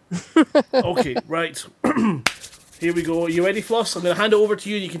 Yeah. Okay, right. Here we go. Are you ready, Floss? I'm going to hand it over to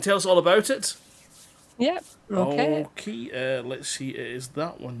you and you can tell us all about it. Yep. Okay. Okay, let's see. It is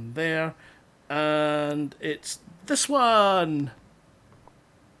that one there. And it's this one.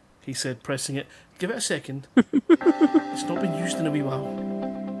 He said, pressing it. Give it a second. It's not been used in a wee while.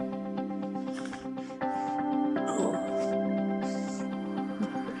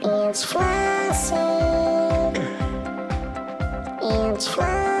 It's Flossie. It's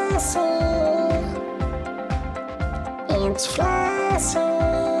Flossie. It's Flossie.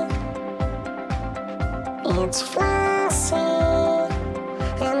 It's Flossie.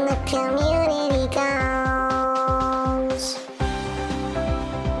 And the community goes.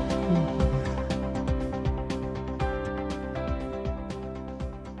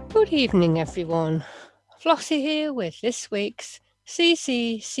 Good evening, everyone. Flossie here with this week's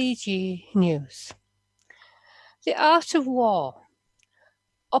CCCG News. The Art of War.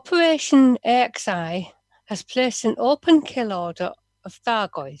 Operation AXI has placed an open kill order of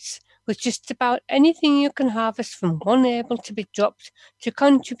Thargoids with just about anything you can harvest from one able to be dropped to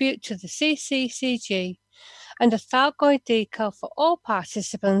contribute to the CCCG, and a Thargoid decal for all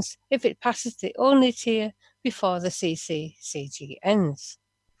participants if it passes the only tier before the CCCG ends.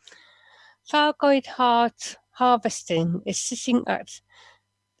 Thargoid heart harvesting is sitting at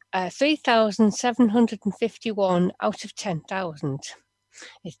 3,751 out of 10,000.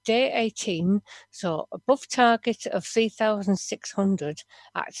 It's day 18, so above target of 3,600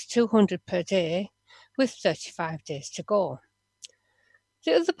 at 200 per day, with 35 days to go.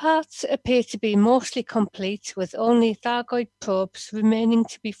 The other parts appear to be mostly complete, with only Thargoid probes remaining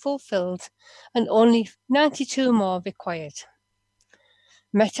to be fulfilled and only 92 more required.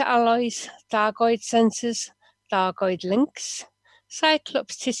 Meta-alloys, Thargoid sensors, Thargoid links,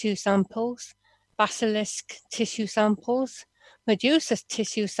 Cyclops tissue samples, Basilisk tissue samples, Medusa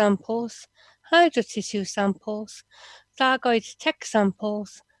tissue samples, Hydra tissue samples, Thargoid tech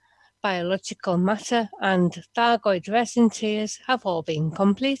samples, biological matter and Thargoid resin tiers have all been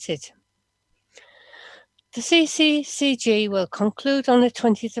completed. The CCCG will conclude on the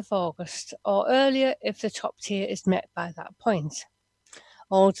 20th of August or earlier if the top tier is met by that point.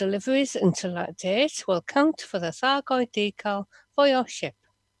 All deliveries until that date will count for the Thargoid decal for your ship.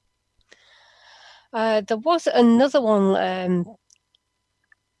 There was another one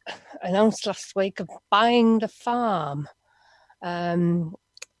announced last week of buying the farm. I'm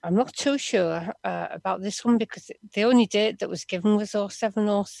not too sure about this one because the only date that was given was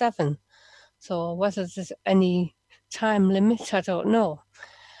 0707. So whether there's any time limit, I don't know.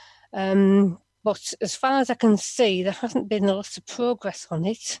 But as far as I can see, there hasn't been a lot of progress on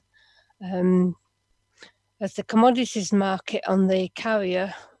it. As the commodities market on the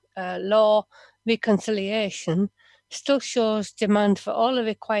carrier law reconciliation still shows demand for all the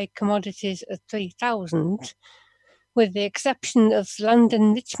required commodities at 3,000, with the exception of land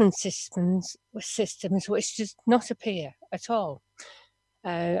enrichment systems which does not appear at all.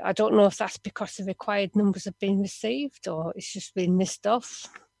 I don't know if that's because the required numbers have been received or it's just been missed off.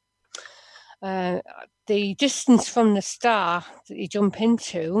 The distance from the star that you jump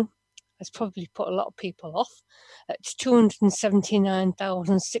into has probably put a lot of people off at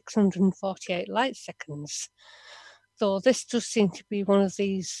 279,648 light seconds. Though this does seem to be one of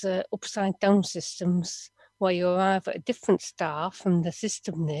these upside down systems where you arrive at a different star from the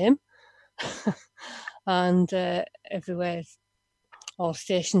system name and everywhere, or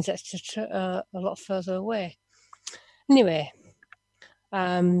stations etc. A lot further away. Anyway,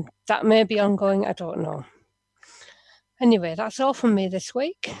 that may be ongoing, I don't know. Anyway, that's all from me this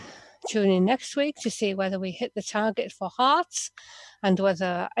week. Tune in next week to see whether we hit the target for hearts and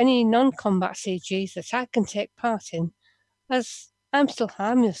whether any non-combat CGs that I can take part in, as I'm still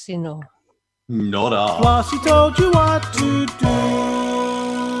harmless, you know. Not ours. Flossie told you what to do.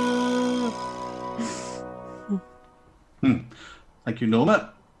 Thank you,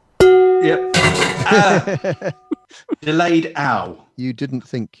 Norma. Yep. Delayed ow. You didn't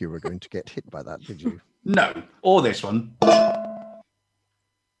think you were going to get hit by that, did you? No, or this one.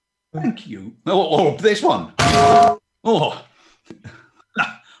 Thank you. Or this one. Oh,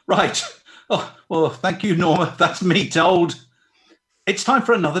 right. Oh, well, thank you, Norma. That's me told. It's time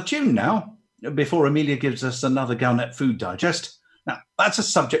for another tune now, before Amelia gives us another Galnet Food Digest. Now, that's a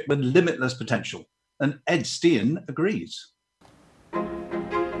subject with limitless potential, and Ed Steen agrees.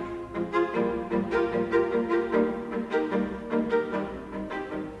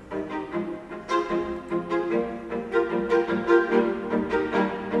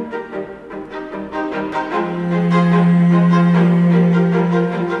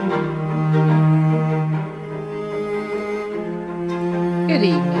 Good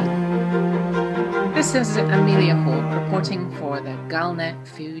evening. This is Amelia Hawke reporting for the Galnet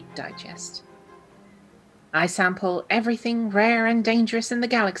Food Digest. I sample everything rare and dangerous in the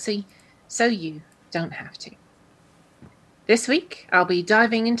galaxy, so you don't have to. This week, I'll be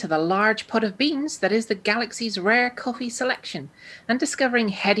diving into the large pot of beans that is the galaxy's rare coffee selection and discovering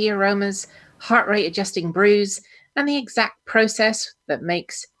heady aromas, heart rate adjusting brews, and the exact process that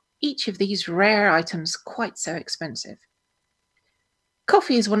makes each of these rare items quite so expensive.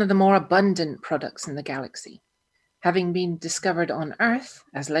 Coffee is one of the more abundant products in the galaxy, having been discovered on Earth,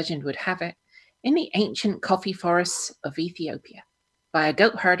 as legend would have it, in the ancient coffee forests of Ethiopia by a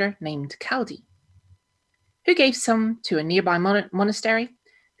goat herder named Kaldi, who gave some to a nearby monastery,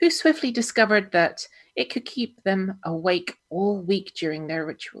 who swiftly discovered that it could keep them awake all week during their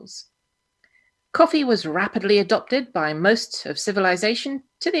rituals. Coffee was rapidly adopted by most of civilization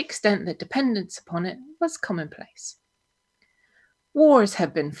to the extent that dependence upon it was commonplace. Wars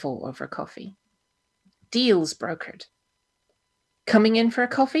have been fought over coffee. Deals brokered. Coming in for a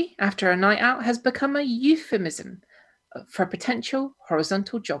coffee after a night out has become a euphemism for potential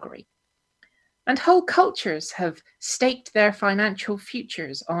horizontal joggery. And whole cultures have staked their financial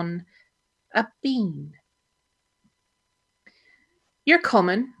futures on a bean. Your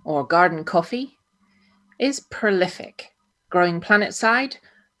common or garden coffee is prolific, growing planet-side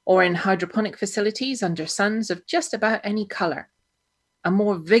or in hydroponic facilities under suns of just about any color. A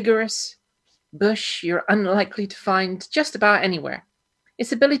more vigorous bush you're unlikely to find just about anywhere.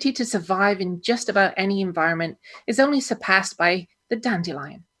 Its ability to survive in just about any environment is only surpassed by the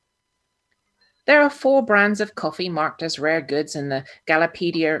dandelion. There are 4 brands of coffee marked as rare goods in the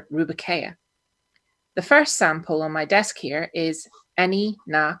Galapedia Rubicaea. The first sample on my desk here is Eni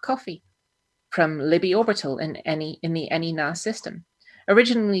Na coffee from Libby Orbital in the Eni Na system.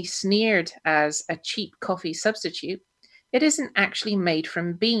 Originally sneered as a cheap coffee substitute, it isn't actually made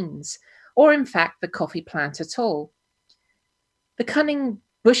from beans, or in fact the coffee plant at all. The cunning,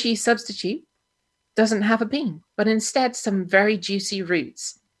 bushy substitute doesn't have a bean, but instead some very juicy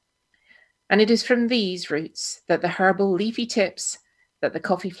roots. And it is from these roots that the herbal leafy tips that the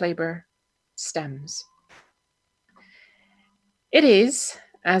coffee flavor stems. It is,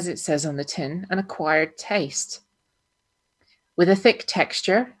 as it says on the tin, an acquired taste, with a thick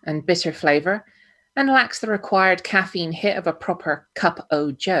texture and bitter flavor, and lacks the required caffeine hit of a proper cup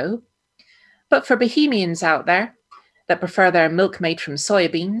o' joe. But for bohemians out there that prefer their milk made from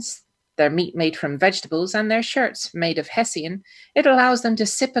soybeans, their meat made from vegetables, and their shirts made of hessian, it allows them to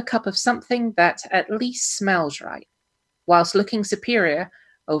sip a cup of something that at least smells right, whilst looking superior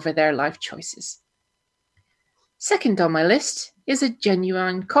over their life choices. Second on my list is a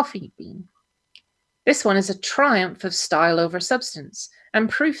genuine coffee bean. This one is a triumph of style over substance, and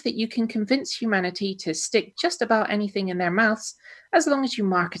proof that you can convince humanity to stick just about anything in their mouths as long as you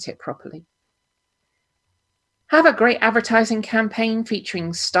market it properly. Have a great advertising campaign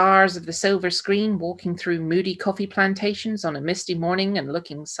featuring stars of the silver screen walking through moody coffee plantations on a misty morning and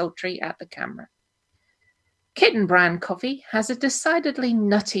looking sultry at the camera. Kitten brand coffee has a decidedly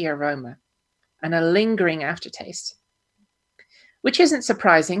nutty aroma and a lingering aftertaste, which isn't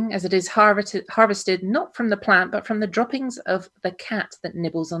surprising as it is harvested not from the plant but from the droppings of the cat that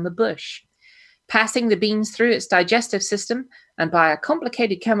nibbles on the bush, passing the beans through its digestive system, and by a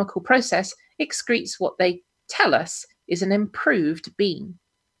complicated chemical process excretes what they tell us is an improved bean.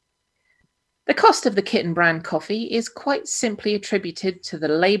 The cost of the Kitten brand coffee is quite simply attributed to the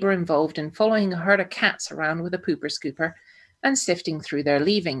labour involved in following a herd of cats around with a pooper scooper and sifting through their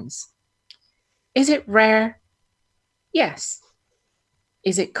leavings. Is it rare? Yes.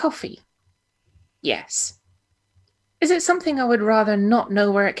 Is it coffee? Yes. Is it something I would rather not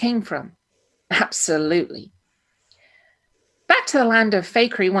know where it came from? Absolutely. Back to the land of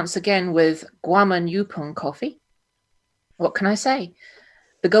fakery once again with Guaman Yupon coffee. What can I say?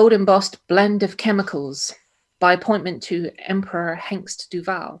 The gold embossed blend of chemicals, by appointment to Emperor Hengst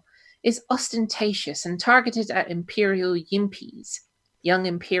Duval, is ostentatious and targeted at imperial yimpies, young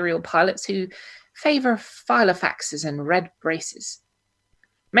imperial pilots who favour filofaxes and red braces.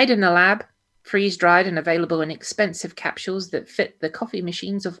 Made in a lab, freeze-dried and available in expensive capsules that fit the coffee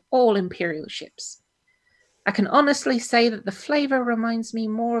machines of all imperial ships. I can honestly say that the flavour reminds me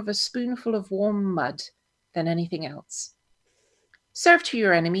more of a spoonful of warm mud than anything else. Serve to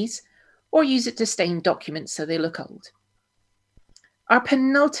your enemies, or use it to stain documents so they look old. Our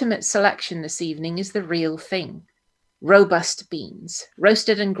penultimate selection this evening is the real thing. Robust beans,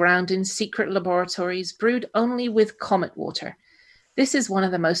 roasted and ground in secret laboratories, brewed only with comet water. This is one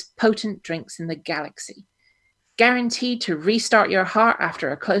of the most potent drinks in the galaxy. Guaranteed to restart your heart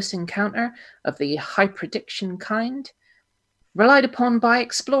after a close encounter of the hyperdiction kind. Relied upon by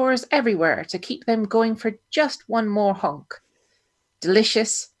explorers everywhere to keep them going for just one more honk.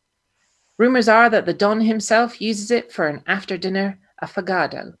 Delicious. Rumors are that the Don himself uses it for an after-dinner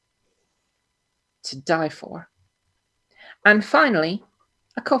affogato. To die for. And finally,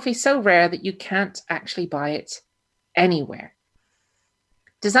 a coffee so rare that you can't actually buy it anywhere.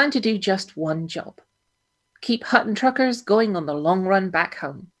 Designed to do just one job. Keep Hutton truckers going on the long run back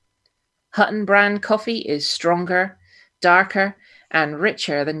home. Hutton brand coffee is stronger, darker, and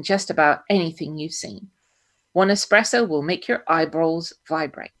richer than just about anything you've seen. 1 espresso will make your eyeballs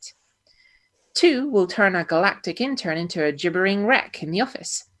vibrate. 2 will turn a galactic intern into a gibbering wreck in the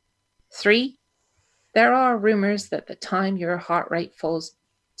office. 3, there are rumors that the time your heart rate falls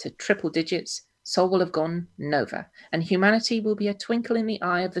to triple digits, Sol will have gone nova, and humanity will be a twinkle in the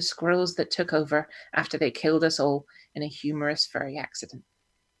eye of the squirrels that took over after they killed us all in a humorous furry accident.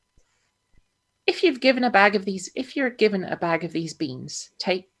 If you're given a bag of these beans,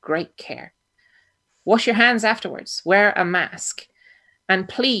 take great care. Wash your hands afterwards, wear a mask, and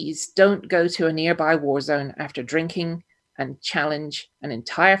please don't go to a nearby war zone after drinking and challenge an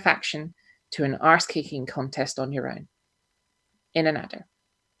entire faction to an arse-kicking contest on your own. In an adder.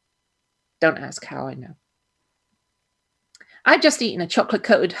 Don't ask how I know. I've just eaten a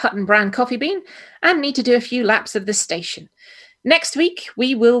chocolate-coated Hutton brand coffee bean and need to do a few laps of the station. Next week,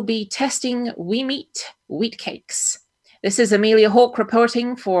 we will be testing We Meat wheat cakes. This is Amelia Hawke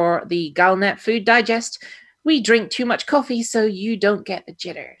reporting for the Galnet Food Digest. We drink too much coffee so you don't get the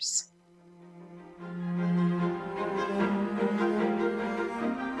jitters.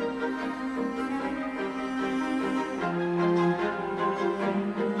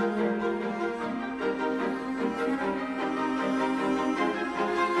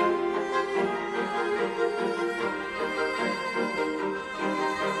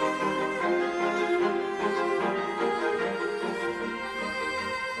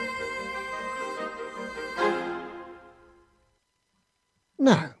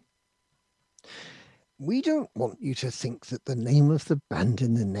 Now, we don't want you to think that the name of the band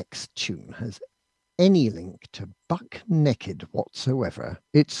in the next tune has any link to Buck Naked whatsoever.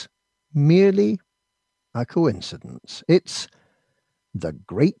 It's merely a coincidence. It's the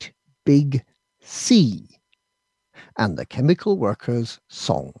Great Big Sea and the Chemical Workers'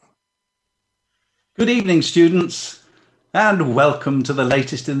 Song. Good evening, students, and welcome to the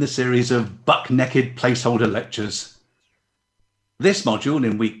latest in the series of Buck Naked placeholder lectures. This module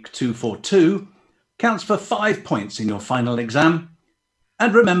in week 242 counts for 5 points in your final exam.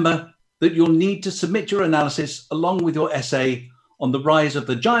 And remember that you'll need to submit your analysis along with your essay on the rise of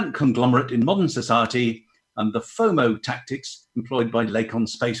the giant conglomerate in modern society and the FOMO tactics employed by Lakon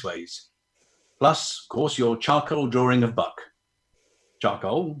Spaceways. Plus, of course, your charcoal drawing of Buck.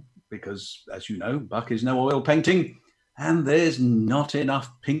 Charcoal, because, as you know, Buck is no oil painting, and there's not enough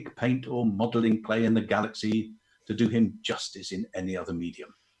pink paint or modelling clay in the galaxy to do him justice in any other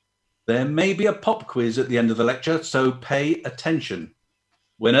medium. There may be a pop quiz at the end of the lecture, so pay attention.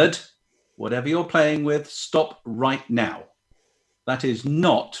 Wynard, whatever you're playing with, stop right now. That is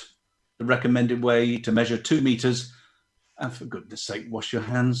not the recommended way to measure 2 meters, and for goodness sake, wash your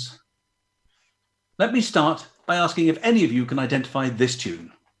hands. Let me start by asking if any of you can identify this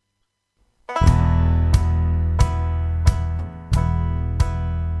tune.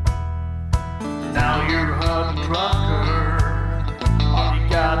 Now you're a trucker. All you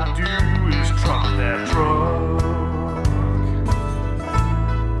gotta do is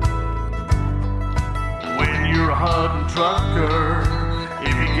trucker.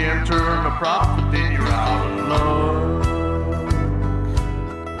 If you can't turn a profit, then you're out of luck.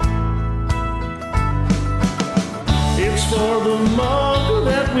 It's for the mug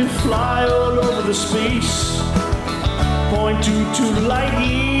that we fly all over the space. 0.22 light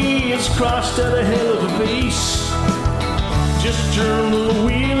years crossed at a hell of a pace. Just turn the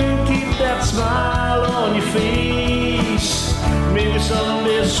wheel and keep that smile on your face. Maybe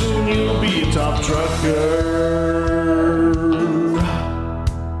someday soon you'll be a top trucker.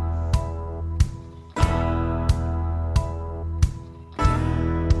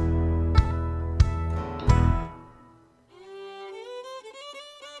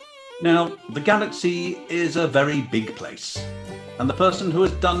 Now, the galaxy is a very big place, and the person who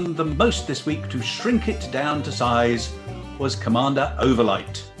has done the most this week to shrink it down to size was Commander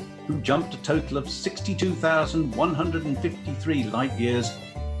Overlight, who jumped a total of 62,153 light years,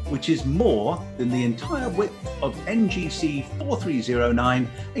 which is more than the entire width of NGC 4309,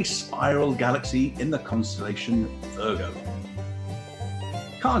 a spiral galaxy in the constellation Virgo.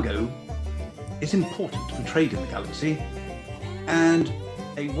 Cargo is important for trade in the galaxy, and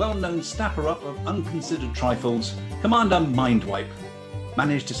a well-known snapper-up of unconsidered trifles, Commander Mindwipe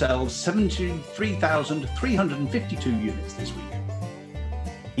managed to sell 73,352 units this week.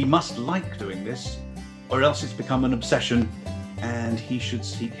 He must like doing this, or else it's become an obsession, and he should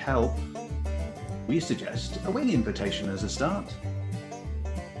seek help. We suggest a wing invitation as a start.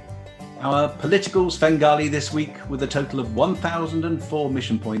 Our political Svengali this week, with a total of 1,004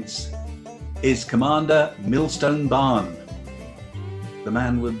 mission points, is Commander Millstone Barn, the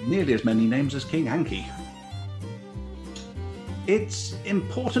man with nearly as many names as King Hankey. It's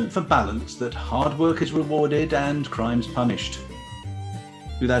important for balance that hard work is rewarded and crimes punished.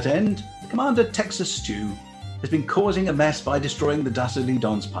 To that end, Commander Texas Stew has been causing a mess by destroying the Dastardly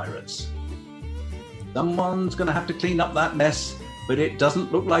Dons pirates. Someone's going to have to clean up that mess, but it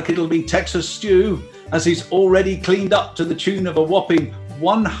doesn't look like it'll be Texas Stew, as he's already cleaned up to the tune of a whopping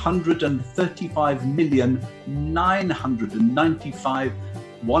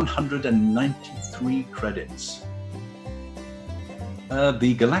 135,995,193 credits.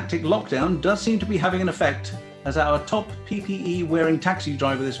 The galactic lockdown does seem to be having an effect, as our top PPE wearing taxi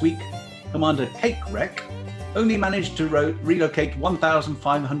driver this week, Commander Cake Wreck, only managed to relocate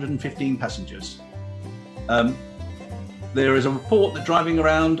 1,515 passengers. There is a report that driving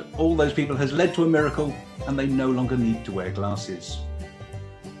around all those people has led to a miracle, and they no longer need to wear glasses.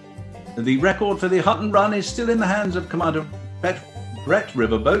 The record for the Hutton Run is still in the hands of Commander Brett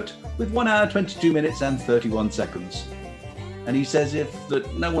Riverboat with 1 hour, 22 minutes and 31 seconds. And he says if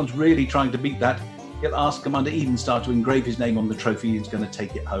no one's really trying to beat that, he'll ask Commander Edenstar to engrave his name on the trophy he's going to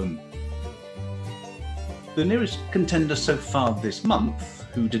take it home. The nearest contender so far this month,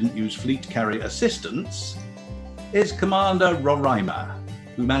 who didn't use fleet carrier assistance, is Commander Roraima,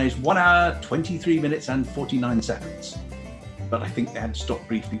 who managed 1 hour, 23 minutes and 49 seconds. But I think they had to stop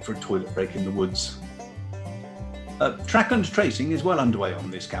briefly for a toilet break in the woods. Track and tracing is well underway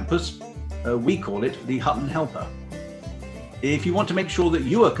on this campus. We call it the Hutton Helper. If you want to make sure that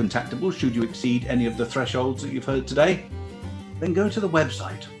you are contactable should you exceed any of the thresholds that you've heard today, then go to the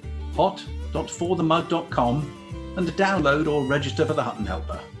website, hot.forthemug.com, and download or register for the Hutton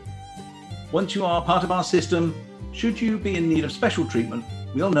Helper. Once you are part of our system, should you be in need of special treatment,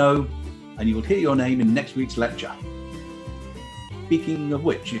 we'll know, and you will hear your name in next week's lecture. Speaking of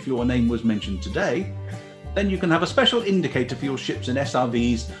which, if your name was mentioned today, then you can have a special indicator for your ships and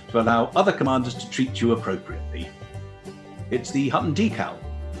SRVs to allow other commanders to treat you appropriately. It's the Hutton Decal,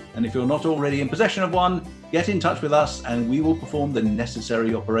 and if you're not already in possession of one, get in touch with us and we will perform the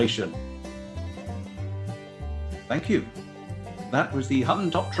necessary operation. Thank you. That was the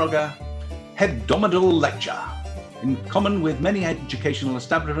Hutton Top Trugger Hebdomadal Lecture. In common with many educational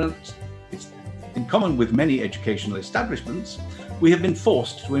establishments, we have been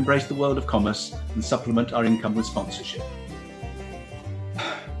forced to embrace the world of commerce and supplement our income with sponsorship.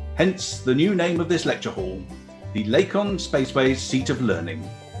 Hence the new name of this lecture hall, the Lakon Spaceway's Seat of Learning.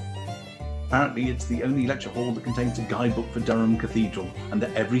 Apparently it's the only lecture hall that contains a guidebook for Durham Cathedral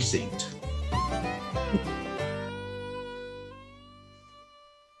under every seat.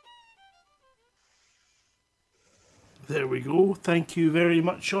 There we go. Thank you very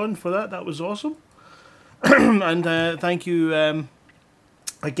much, Sean, for that. That was awesome. And thank you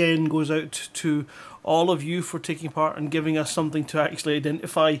again goes out to all of you for taking part and giving us something to actually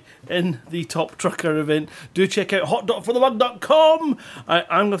identify in the Top Trucker event. Do check out hot.forthemug.com. I'm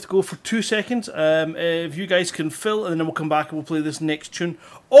going to have to go for 2 seconds. If you guys can fill, and then we'll come back and we'll play this next tune.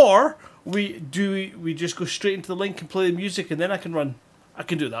 Or we just go straight into the link and play the music, and then I can run. I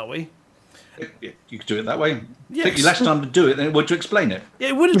can do it that way. You could do it that way. Yes. Take you less time to do it than it would to explain it.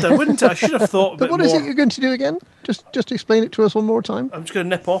 It would have done, wouldn't it? I should have thought a But bit what more. is it you're going to do again? Just explain it to us one more time. I'm just going to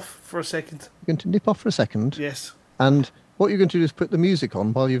nip off for a second. You're going to nip off for a second. Yes. And what you're going to do is put the music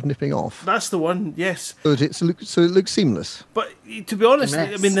on while you're nipping off. That's the one, yes. So it looks seamless. But to be honest, A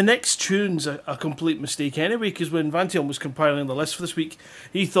mess. I mean, the next tune's a complete mistake anyway, because when Vantion was compiling the list for this week,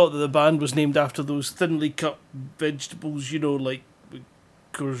 he thought that the band was named after those thinly cut vegetables, like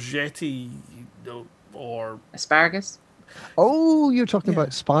courgette, or... Asparagus. Oh, you're talking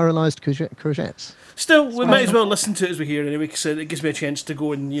about spiralized courgettes. Still, we might as well listen to it as we hear anyway, because it gives me a chance to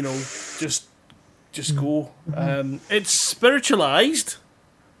go and, just go. It's spiritualized,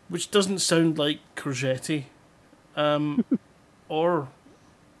 which doesn't sound like courgette, or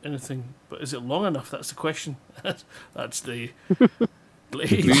anything. But is it long enough? That's the question. That's the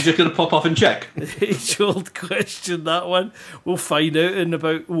You're just going to pop off and check. age-old question, that one. We'll find out in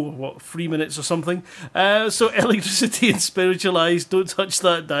about, 3 minutes or something. So electricity and spiritualized. Don't touch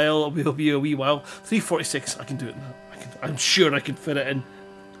that dial. It'll be a wee while. 3:46. I can do it now. I'm sure I can fit it in.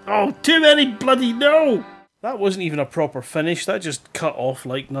 Oh, too many bloody no! That wasn't even a proper finish. That just cut off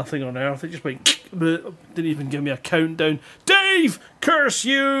like nothing on earth. It just went... Didn't even give me a countdown. Dave! Curse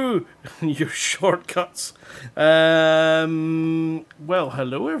you! Your shortcuts. Well,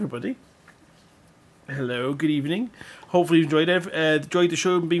 hello, everybody. Hello, good evening. Hopefully you enjoyed the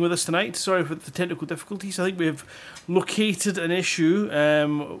show and being with us tonight. Sorry for the technical difficulties. I think we've located an issue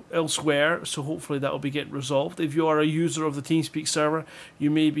elsewhere, so hopefully that will be getting resolved. If you are a user of the TeamSpeak server,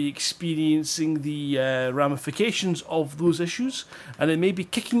 you may be experiencing the ramifications of those issues, and it may be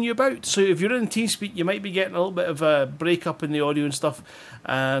kicking you about. So if you're in TeamSpeak, you might be getting a little bit of a break-up in the audio and stuff,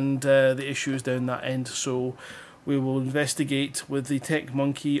 and the issue is down that end. So we will investigate with the tech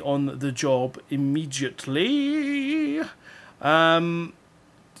monkey on the job immediately.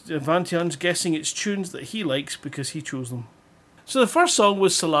 Vantion's guessing it's tunes that he likes because he chose them. So the first song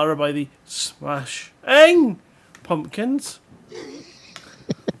was Solara by the Smashing Pumpkins.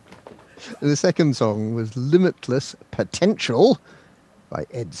 The second song was Limitless Potential by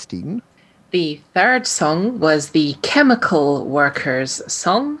Ed Steen. The third song was the Chemical Workers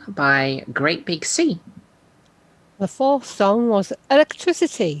song by Great Big Sea. The fourth song was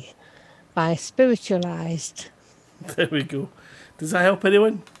Electricity by Spiritualized. There we go. Does that help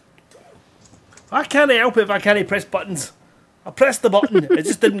anyone? I can't help it if I can't press buttons. I pressed the button. It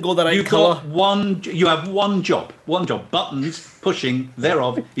just didn't go the right colour. You have one job. One job. Buttons, pushing,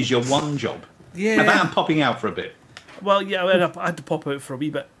 thereof is your one job. Yeah. Now that I'm popping out for a bit. Well, yeah, I had to pop out for a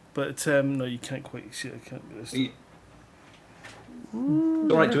wee bit. But no, you can't quite see it. I can't do this. It's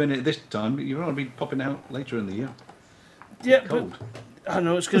all right doing it this time, but you're going to be popping out later in the year. Yeah, Cold. but I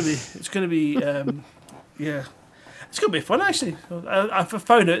know it's going to be, yeah, it's going to be fun actually. I've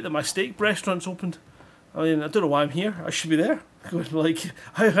found out that my steak restaurant's opened. I mean, I don't know why I'm here. I should be there. Like,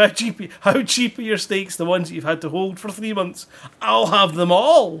 how cheap are your steaks? The ones that you've had to hold for 3 months. I'll have them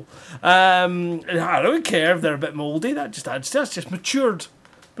all. And I don't care if they're a bit mouldy. That just adds to that's just matured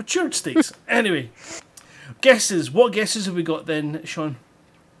steaks. Anyway, guesses. What guesses have we got then, Sean?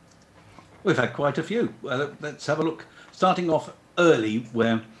 We've had quite a few. Let's have a look. Starting off early,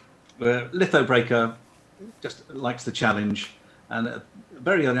 where Lithobreaker just likes the challenge, and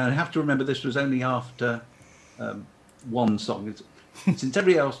very early. I have to remember this was only after one song. Since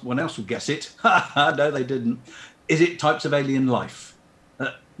everyone else would guess it, no, they didn't. Is it Types of Alien Life?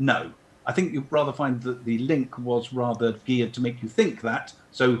 No. I think you'd rather find that the link was rather geared to make you think that.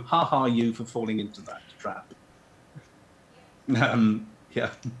 So, ha you for falling into that trap. Yeah.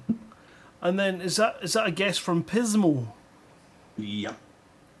 And then is that a guess from Pismo? Yep.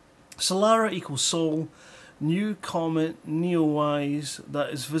 Solara equals Sol, new comet Neowise that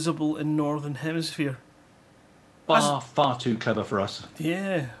is visible in Northern Hemisphere. Far too clever for us.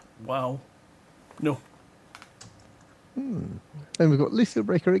 Yeah. Wow. No. And we've got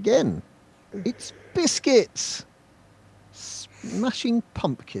Lithobreaker again. It's Biscuits. Smashing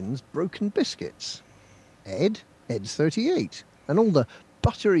Pumpkins, Broken Biscuits. Ed's 38. And all the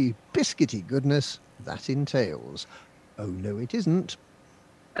buttery, biscuity goodness that entails. Oh, no, it isn't.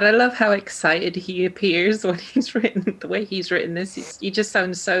 And I love how excited he appears when he's written, the way he's written this. He just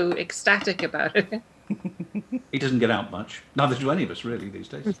sounds so ecstatic about it. He doesn't get out much. Neither do any of us, really, these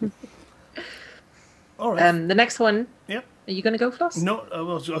days. All right. The next one. Yep. Are you going to go, Floss? No, I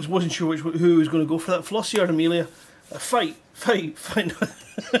wasn't sure who was going to go for that. Flossie or Amelia? Fight. You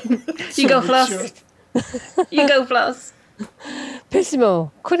go, Floss. You go, Floss. Pismo,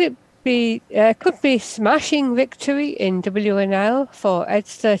 could be Smashing Victory in WNL for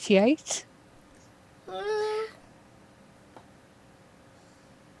Ed's 38?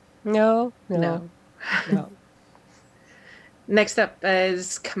 No. No. No. Next up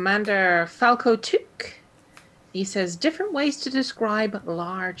is Commander Falco Took. He says, different ways to describe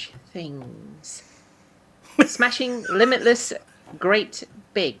large things. Smashing, limitless, great,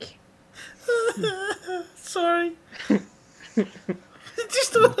 big. Sorry. I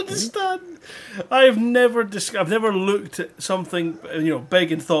just don't understand. I've never looked at something,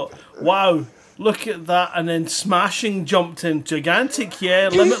 big and thought, wow, look at that, and then smashing jumped in. Gigantic, yeah,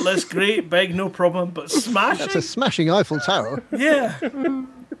 limitless, great, big, no problem, but smashing? That's a smashing Eiffel Tower. Yeah.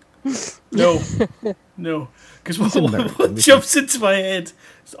 No. Because what American, jumps into my head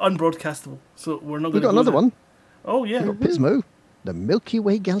is unbroadcastable, so we're not going We've to got another one. Oh, yeah. We've got Pismo, the Milky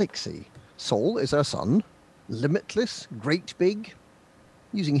Way galaxy. Sol is our sun. Limitless, great big.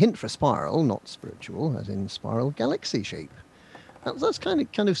 Using hint for spiral, not spiritual, as in spiral galaxy shape. That's kind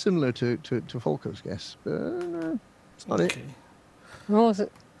of similar to Falco's guess, but it's not it. Okay. What was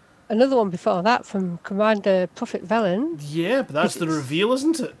it? Another one before that from Commander Prophet Velen. Yeah, but that's the reveal,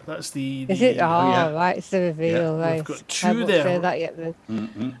 isn't it? That's the Is it? Oh, yeah. right, it's the reveal. Yeah, right. we've got I two won't there. say that yet then.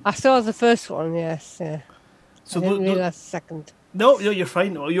 Mm-mm. I saw the first one, yes. Yeah. So I didn't the- realise the second. No, you're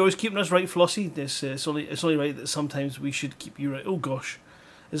fine. You're always keeping us right, Flossie. It's only right that sometimes we should keep you right. Oh gosh,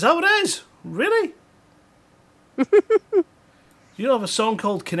 is that what it is? Really? You don't have a song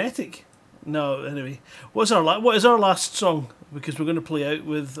called Kinetic? No. Anyway, what is our last song? Because we're going to play out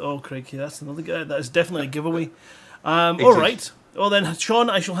with. Oh, crikey, that's another guy. That is definitely a giveaway. All is. right. Well then, Sean,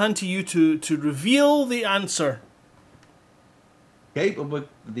 I shall hand to you to reveal the answer. Okay, but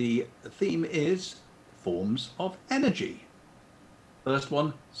the theme is forms of energy. First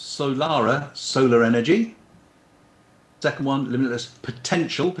one, Solara, solar energy. Second one, limitless,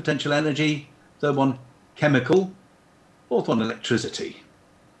 potential energy. Third one, chemical. Fourth one, electricity.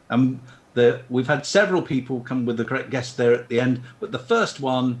 We've had several people come with the correct guess there at the end, but the first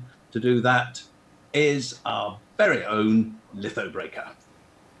one to do that is our very own Lithobreaker.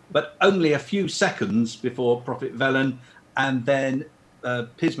 But only a few seconds before Prophet Velen, and then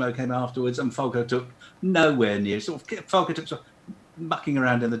Pismo came afterwards, and Falco took nowhere near. Falco took mucking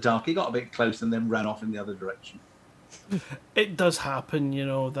around in the dark. He got a bit close and then ran off in the other direction. It does happen,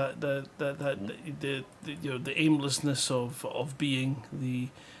 that the aimlessness of being, the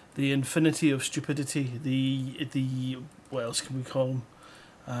infinity of stupidity, the what else can we call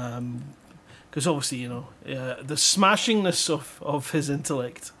him? Because obviously, the smashingness of his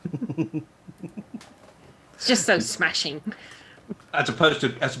intellect. It's just so smashing. As opposed to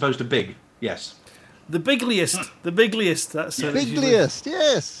big, yes. The bigliest. That's Bigliest,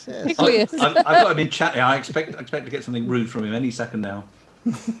 yes. Bigliest. I've got him in chat. I expect to get something rude from him any second now.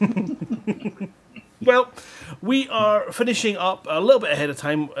 Well, we are finishing up a little bit ahead of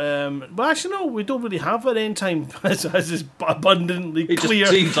time. Well, actually, no, we don't really have an end time, as is abundantly It just clear.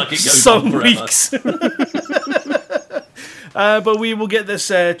 seems like it goes some on forever. weeks. But we will get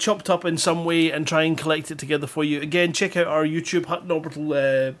this chopped up in some way and try and collect it together for you. Again, check out our YouTube Hutton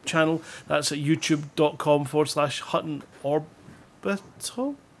Orbital channel. That's at youtube.com/Hutton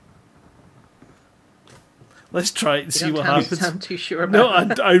Orbital. Let's try it and see You what don't happens. sound too sure No,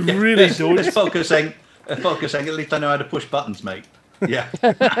 about I really don't. It's Falco saying, at least I know how to push buttons, mate. Yeah.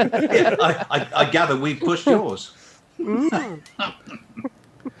 Yeah, I gather we've pushed yours.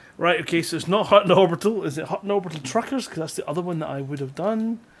 Right, okay, so it's not Hutton Orbital. Is it Hutton Orbital Truckers? Because that's the other one that I would have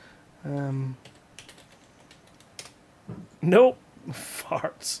done. Nope.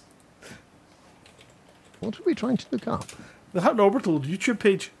 Farts. What are we trying to look up? The Hutton Orbital YouTube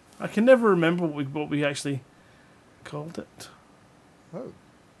page. I can never remember what we actually called it. Oh.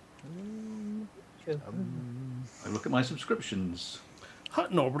 I look at my subscriptions.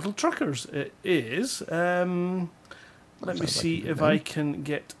 Hutton Orbital Truckers. It is. Let me sounds like see a good if name. I can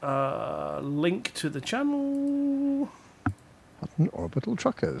get a link to the channel. Hutton Orbital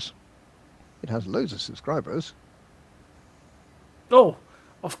Truckers. It has loads of subscribers. Oh,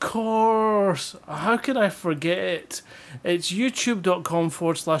 of course. How could I forget it? It's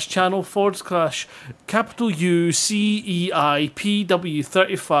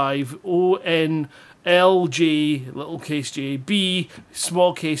youtube.com/channel/UCEIPW35 ONLJ little case J B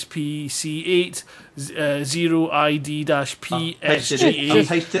small case P C8 0ID-PSG. I've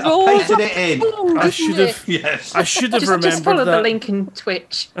pasted it in. I should have. Yes. I should have remembered just follow that. the link in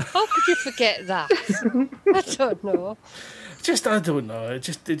Twitch. How could you forget that? I don't know. I don't know.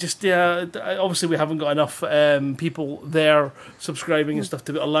 Yeah. Obviously, we haven't got enough people there subscribing and stuff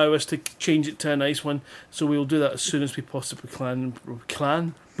to allow us to change it to a nice one. So we will do that as soon as we possibly can.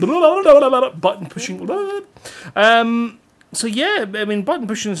 Button pushing. So yeah, I mean, button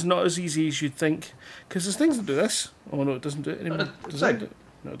pushing is not as easy as you'd think because there's things that do this. Oh no, it doesn't do it anymore. Does it?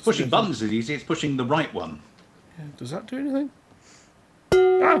 No, it's Pushing different. buttons is easy. It's pushing the right one. Yeah, does that do anything?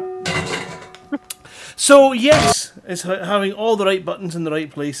 Ah! So yes, it's having all the right buttons in the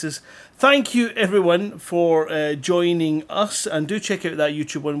right places. Thank you everyone for joining us, and do check out that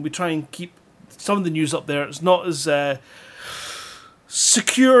YouTube one. We try and keep some of the news up there. It's not as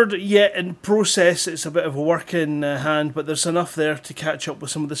secured yet in process. It's a bit of a work in hand, but there's enough there to catch up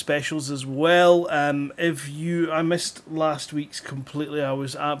with some of the specials as well. I missed last week's completely. I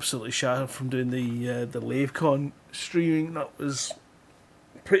was absolutely shattered from doing the LaveCon streaming. That was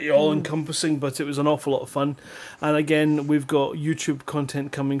pretty all-encompassing, but it was an awful lot of fun. And again, we've got YouTube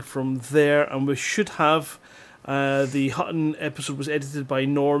content coming from there, and we should have the Hutton episode was edited by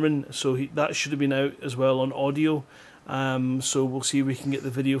Norman, so that should have been out as well on audio. So we'll see if we can get the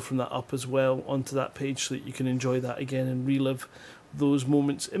video from that up as well onto that page, so that you can enjoy that again and relive those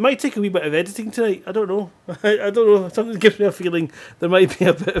moments. It might take a wee bit of editing tonight. I don't know. I don't know. Something gives me a feeling there might be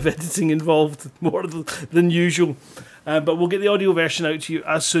a bit of editing involved, more than usual. But we'll get the audio version out to you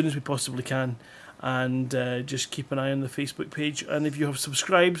as soon as we possibly can. And just keep an eye on the Facebook page. And if you have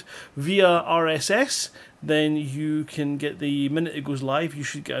subscribed via RSS, then you can get the minute it goes live. You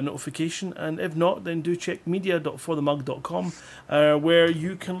should get a notification. And if not, then do check media.forthemug.com, where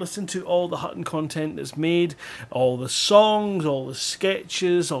you can listen to all the Hutton content that's made, all the songs, all the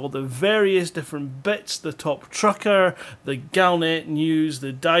sketches, all the various different bits, the Top Trucker, the Galnet news,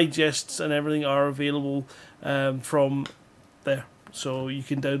 the digests, and everything are available from there. So you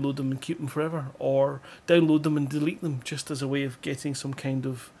can download them and keep them forever, or download them and delete them, just as a way of getting some kind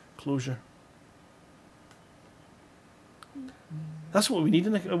of closure. That's what we need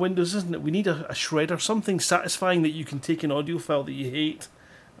in a Windows, isn't it? We need a shredder, something satisfying that you can take an audio file that you hate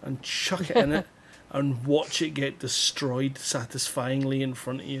and chuck it in it and watch it get destroyed satisfyingly in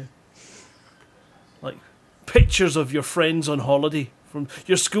front of you. Like pictures of your friends on holiday, from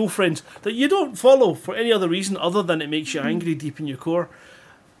your school friends that you don't follow for any other reason other than it makes you angry deep in your core.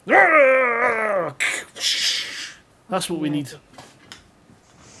 That's what we need.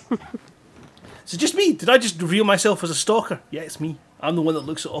 Is it just me? Did I just reveal myself as a stalker? Yeah, it's me. I'm the one that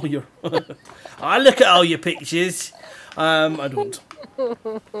looks at all your... I look at all your pictures. I don't.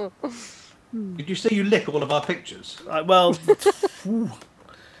 Did you say you lick all of our pictures? Well,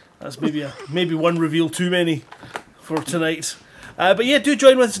 that's maybe one reveal too many for tonight. But yeah, do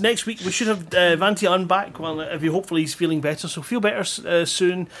join with us next week. We should have Vanti on back. Well, if you hopefully he's feeling better, so feel better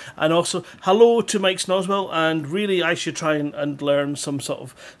soon. And also, hello to Mike Snoswell. And really, I should try and learn some sort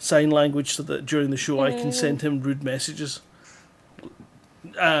of sign language so that during the show I can send him rude messages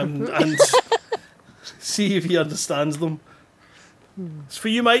and see if he understands them. It's for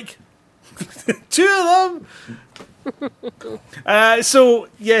you, Mike. 2 of them. So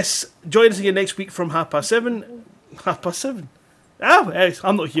yes, join us again next week from 7:30. 7:30. Oh,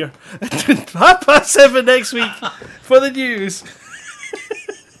 I'm not here. 7:30 next week for the news.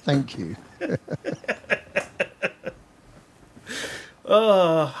 Thank you.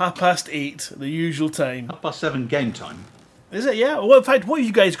 8:30, the usual time. 7:30 game time. Is it? Yeah. Well, in fact, what have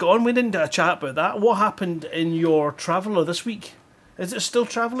you guys got on? We didn't chat about that. What happened in your Traveller this week? Is it still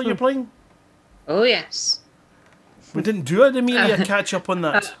Traveller you're playing? Oh, yes. We didn't do it, Amelia. Catch up on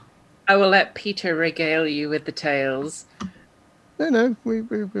that. I will let Peter regale you with the tales. No,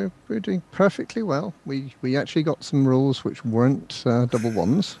 we're doing perfectly well. We actually got some rules which weren't double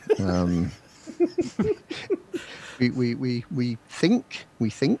ones. We think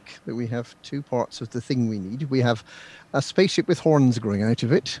that we have 2 parts of the thing we need. We have a spaceship with horns growing out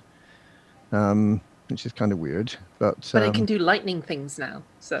of it, which is kind of weird, but it can do lightning things now,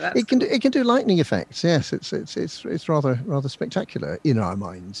 so that's it can do lightning effects. Yes, it's rather spectacular in our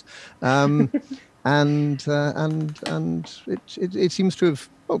minds. And it seems to have,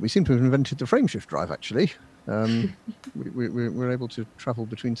 we seem to have invented the frameshift drive, actually. We're able to travel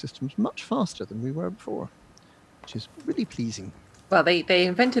between systems much faster than we were before, which is really pleasing. Well, they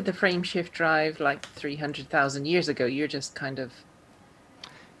invented the frameshift drive like 300,000 years ago. You're just kind of...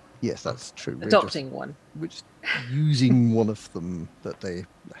 Yes, that's true. Adopting one. We're just using one of them that they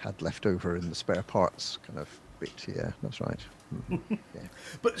had left over in the spare parts kind of bit. Yeah, that's right. Mm-hmm. Yeah.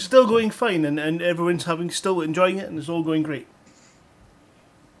 But still going fine, and everyone's still enjoying it, and it's all going great.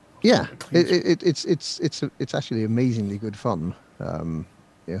 Yeah, it's actually amazingly good fun.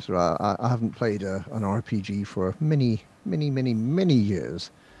 Yes, I haven't played an RPG for many years,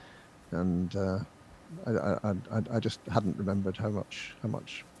 and I just hadn't remembered how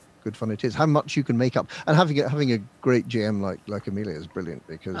much good fun it is, how much you can make up, and having a great GM like Amelia is brilliant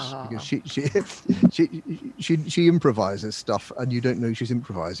because she improvises stuff and you don't know she's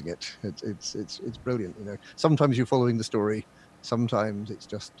improvising it. It's brilliant. You know, sometimes you're following the story, sometimes it's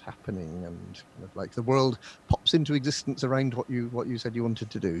just happening, and kind of like the world pops into existence around what you said you wanted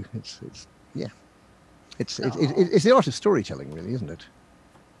to do. It's the art of storytelling, really, isn't it?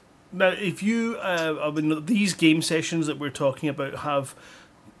 Now, if you, these game sessions that we're talking about have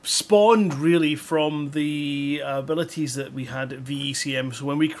spawned really from the abilities that we had at VECM. So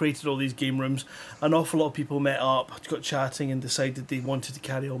when we created all these game rooms, an awful lot of people met up, got chatting, and decided they wanted to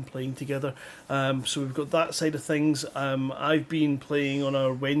carry on playing together. So we've got that side of things. I've been playing on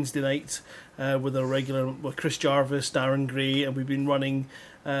a Wednesday night with Chris Jarvis, Darren Gray, and we've been running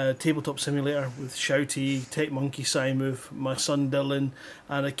Tabletop Simulator with Shouty, Tech Monkey, Simove, my son Dylan,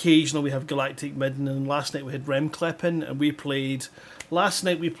 and occasionally we have Galactic Midden. And last night we had Remkleppen, and last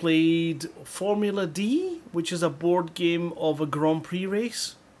night we played Formula D, which is a board game of a Grand Prix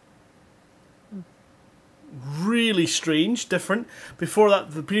race. Really strange, different. Before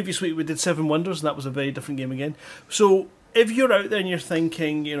that, the previous week we did Seven Wonders, and that was a very different game again. So if you're out there and you're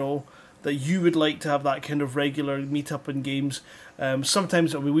thinking, that you would like to have that kind of regular meet-up in games,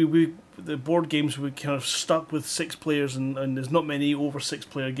 sometimes the board games, we kind of stuck with 6 players, and there's not many over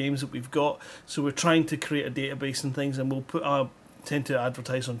 6-player games that we've got, so we're trying to create a database and things, and we'll tend to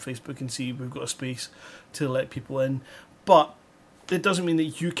advertise on Facebook and see if we've got a space to let people in. But it doesn't mean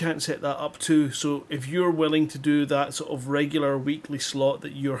that you can't set that up too. So if you're willing to do that sort of regular weekly slot,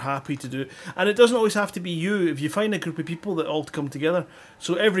 that you're happy to do it, and it doesn't always have to be you. If you find a group of people that all come together,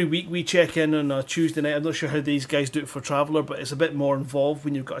 so every week we check in on a Tuesday night. I'm not sure how these guys do it for Traveller, but it's a bit more involved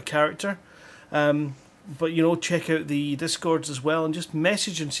when you've got a character. But check out the Discords as well, and just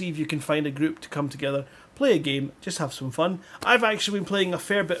message and see if you can find a group to come together, play a game, just have some fun. I've actually been playing a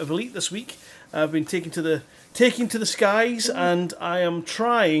fair bit of Elite this week. I've been taking to the skies, and I am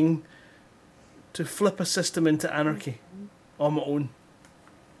trying to flip a system into Anarchy on my own.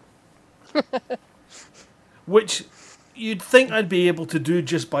 Which you'd think I'd be able to do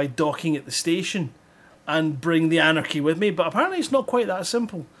just by docking at the station and bring the Anarchy with me, but apparently it's not quite that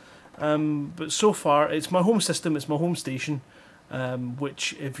simple. But so far, it's my home system, it's my home station,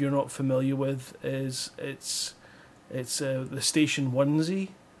 which, if you're not familiar with, it's the Station 1Z,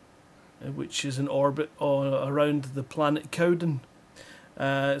 which is in orbit around the planet Cowden.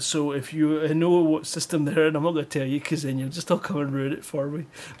 So if you know what system they're in, I'm not going to tell you, because then you'll just all come and ruin it for me.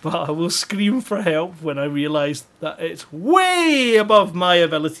 But I will scream for help when I realise that it's way above my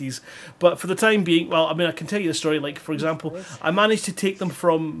abilities. But for the time being, I can tell you the story. Like, for example, I managed to take them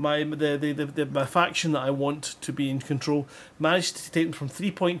from my faction that I want to be in control. Managed to take them from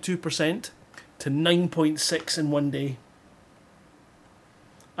 3.2% to 9.6 in one day.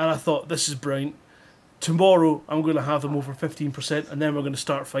 And I thought, this is brilliant. Tomorrow I'm going to have them over 15%, and then we're going to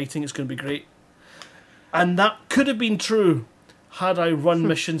start fighting. It's going to be great. And that could have been true had I run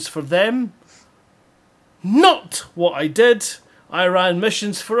missions for them. Not what I did. I ran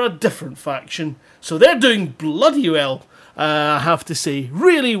missions for a different faction. So they're doing bloody well, I have to say.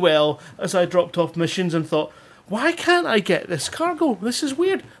 Really well, as I dropped off missions and thought, why can't I get this cargo? This is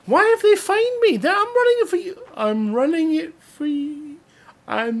weird. Why have they fined me? I'm running it for you. I'm running it for you.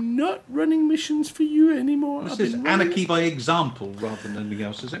 I'm not running missions for you anymore. This is anarchy by example rather than anything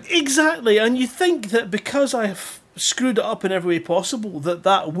else, is it? Exactly, and you think that because I have screwed it up in every way possible,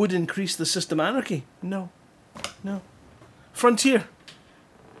 that would increase the system anarchy. No. Frontier,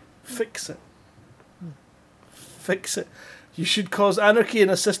 fix it. Fix it. You should cause anarchy in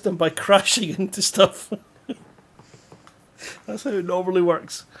a system by crashing into stuff. That's how it normally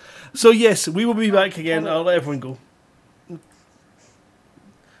works. So yes, we will be back again. I'll let everyone go.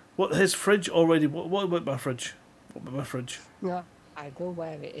 What, his fridge already? What about my fridge? What about my fridge? No, I know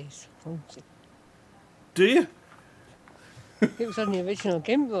where it is. Do you? It was on the original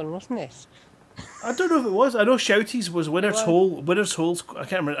Game Run, wasn't it? I don't know if it was. I know Shouty's was Winner's Hole. Winner's Hole's. I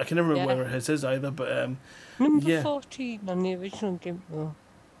can't remember. I can never remember where his is either. But number 14 on the original Game Run.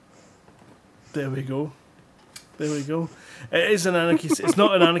 There we go. It is an anarchy. It's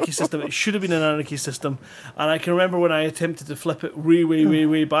not an anarchy system. It should have been an anarchy system. And I can remember when I attempted to flip it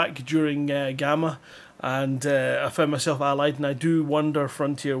way back during Gamma, and I found myself allied. And I do wonder,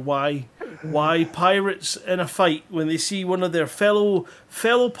 Frontier, why pirates in a fight, when they see one of their fellow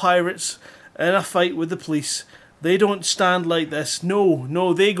pirates in a fight with the police, they don't stand like this.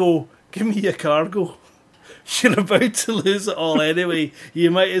 No, they go, give me your cargo. You're about to lose it all anyway. You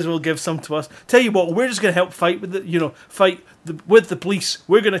might as well give some to us. Tell you what, we're just going to help fight with with the police.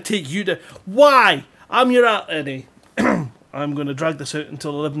 We're going to take you to... Why? I'm your... Anyway, I'm going to drag this out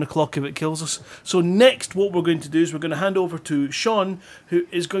until 11 o'clock if it kills us. So next, what we're going to do is we're going to hand over to Sean, who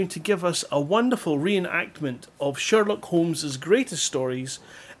is going to give us a wonderful reenactment of Sherlock Holmes' greatest stories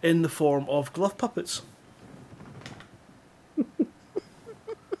in the form of glove puppets.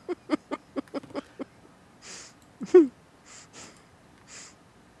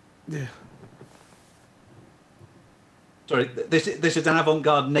 Yeah. Sorry, this is an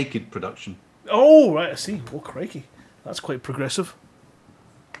avant-garde naked production. Oh, right, I see. Oh, crikey. That's quite progressive.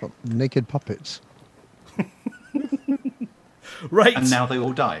 Well, naked puppets. Right. And now they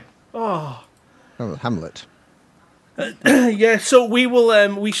all die. Oh. Oh, Hamlet. Yeah, so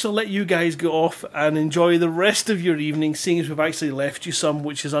we shall let you guys go off and enjoy the rest of your evening, seeing as we've actually left you some,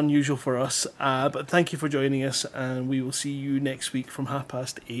 which is unusual for us. But thank you for joining us, and we will see you next week from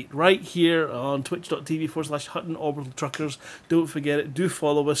 8:30 right here on twitch.tv/Hutton Orbital Truckers. Don't forget it. Do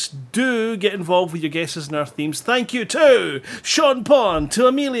follow us. Do get involved with your guesses and our themes. Thank you to Sean Pond, to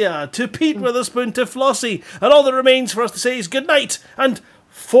Amelia, to Pete Witherspoon, to Flossie, and all that remains for us to say is good night and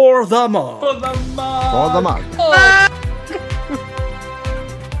for the mug. For the mug! For the mug.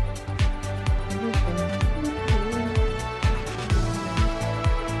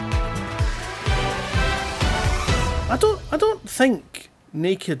 I don't think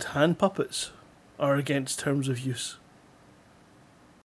naked hand puppets are against terms of use.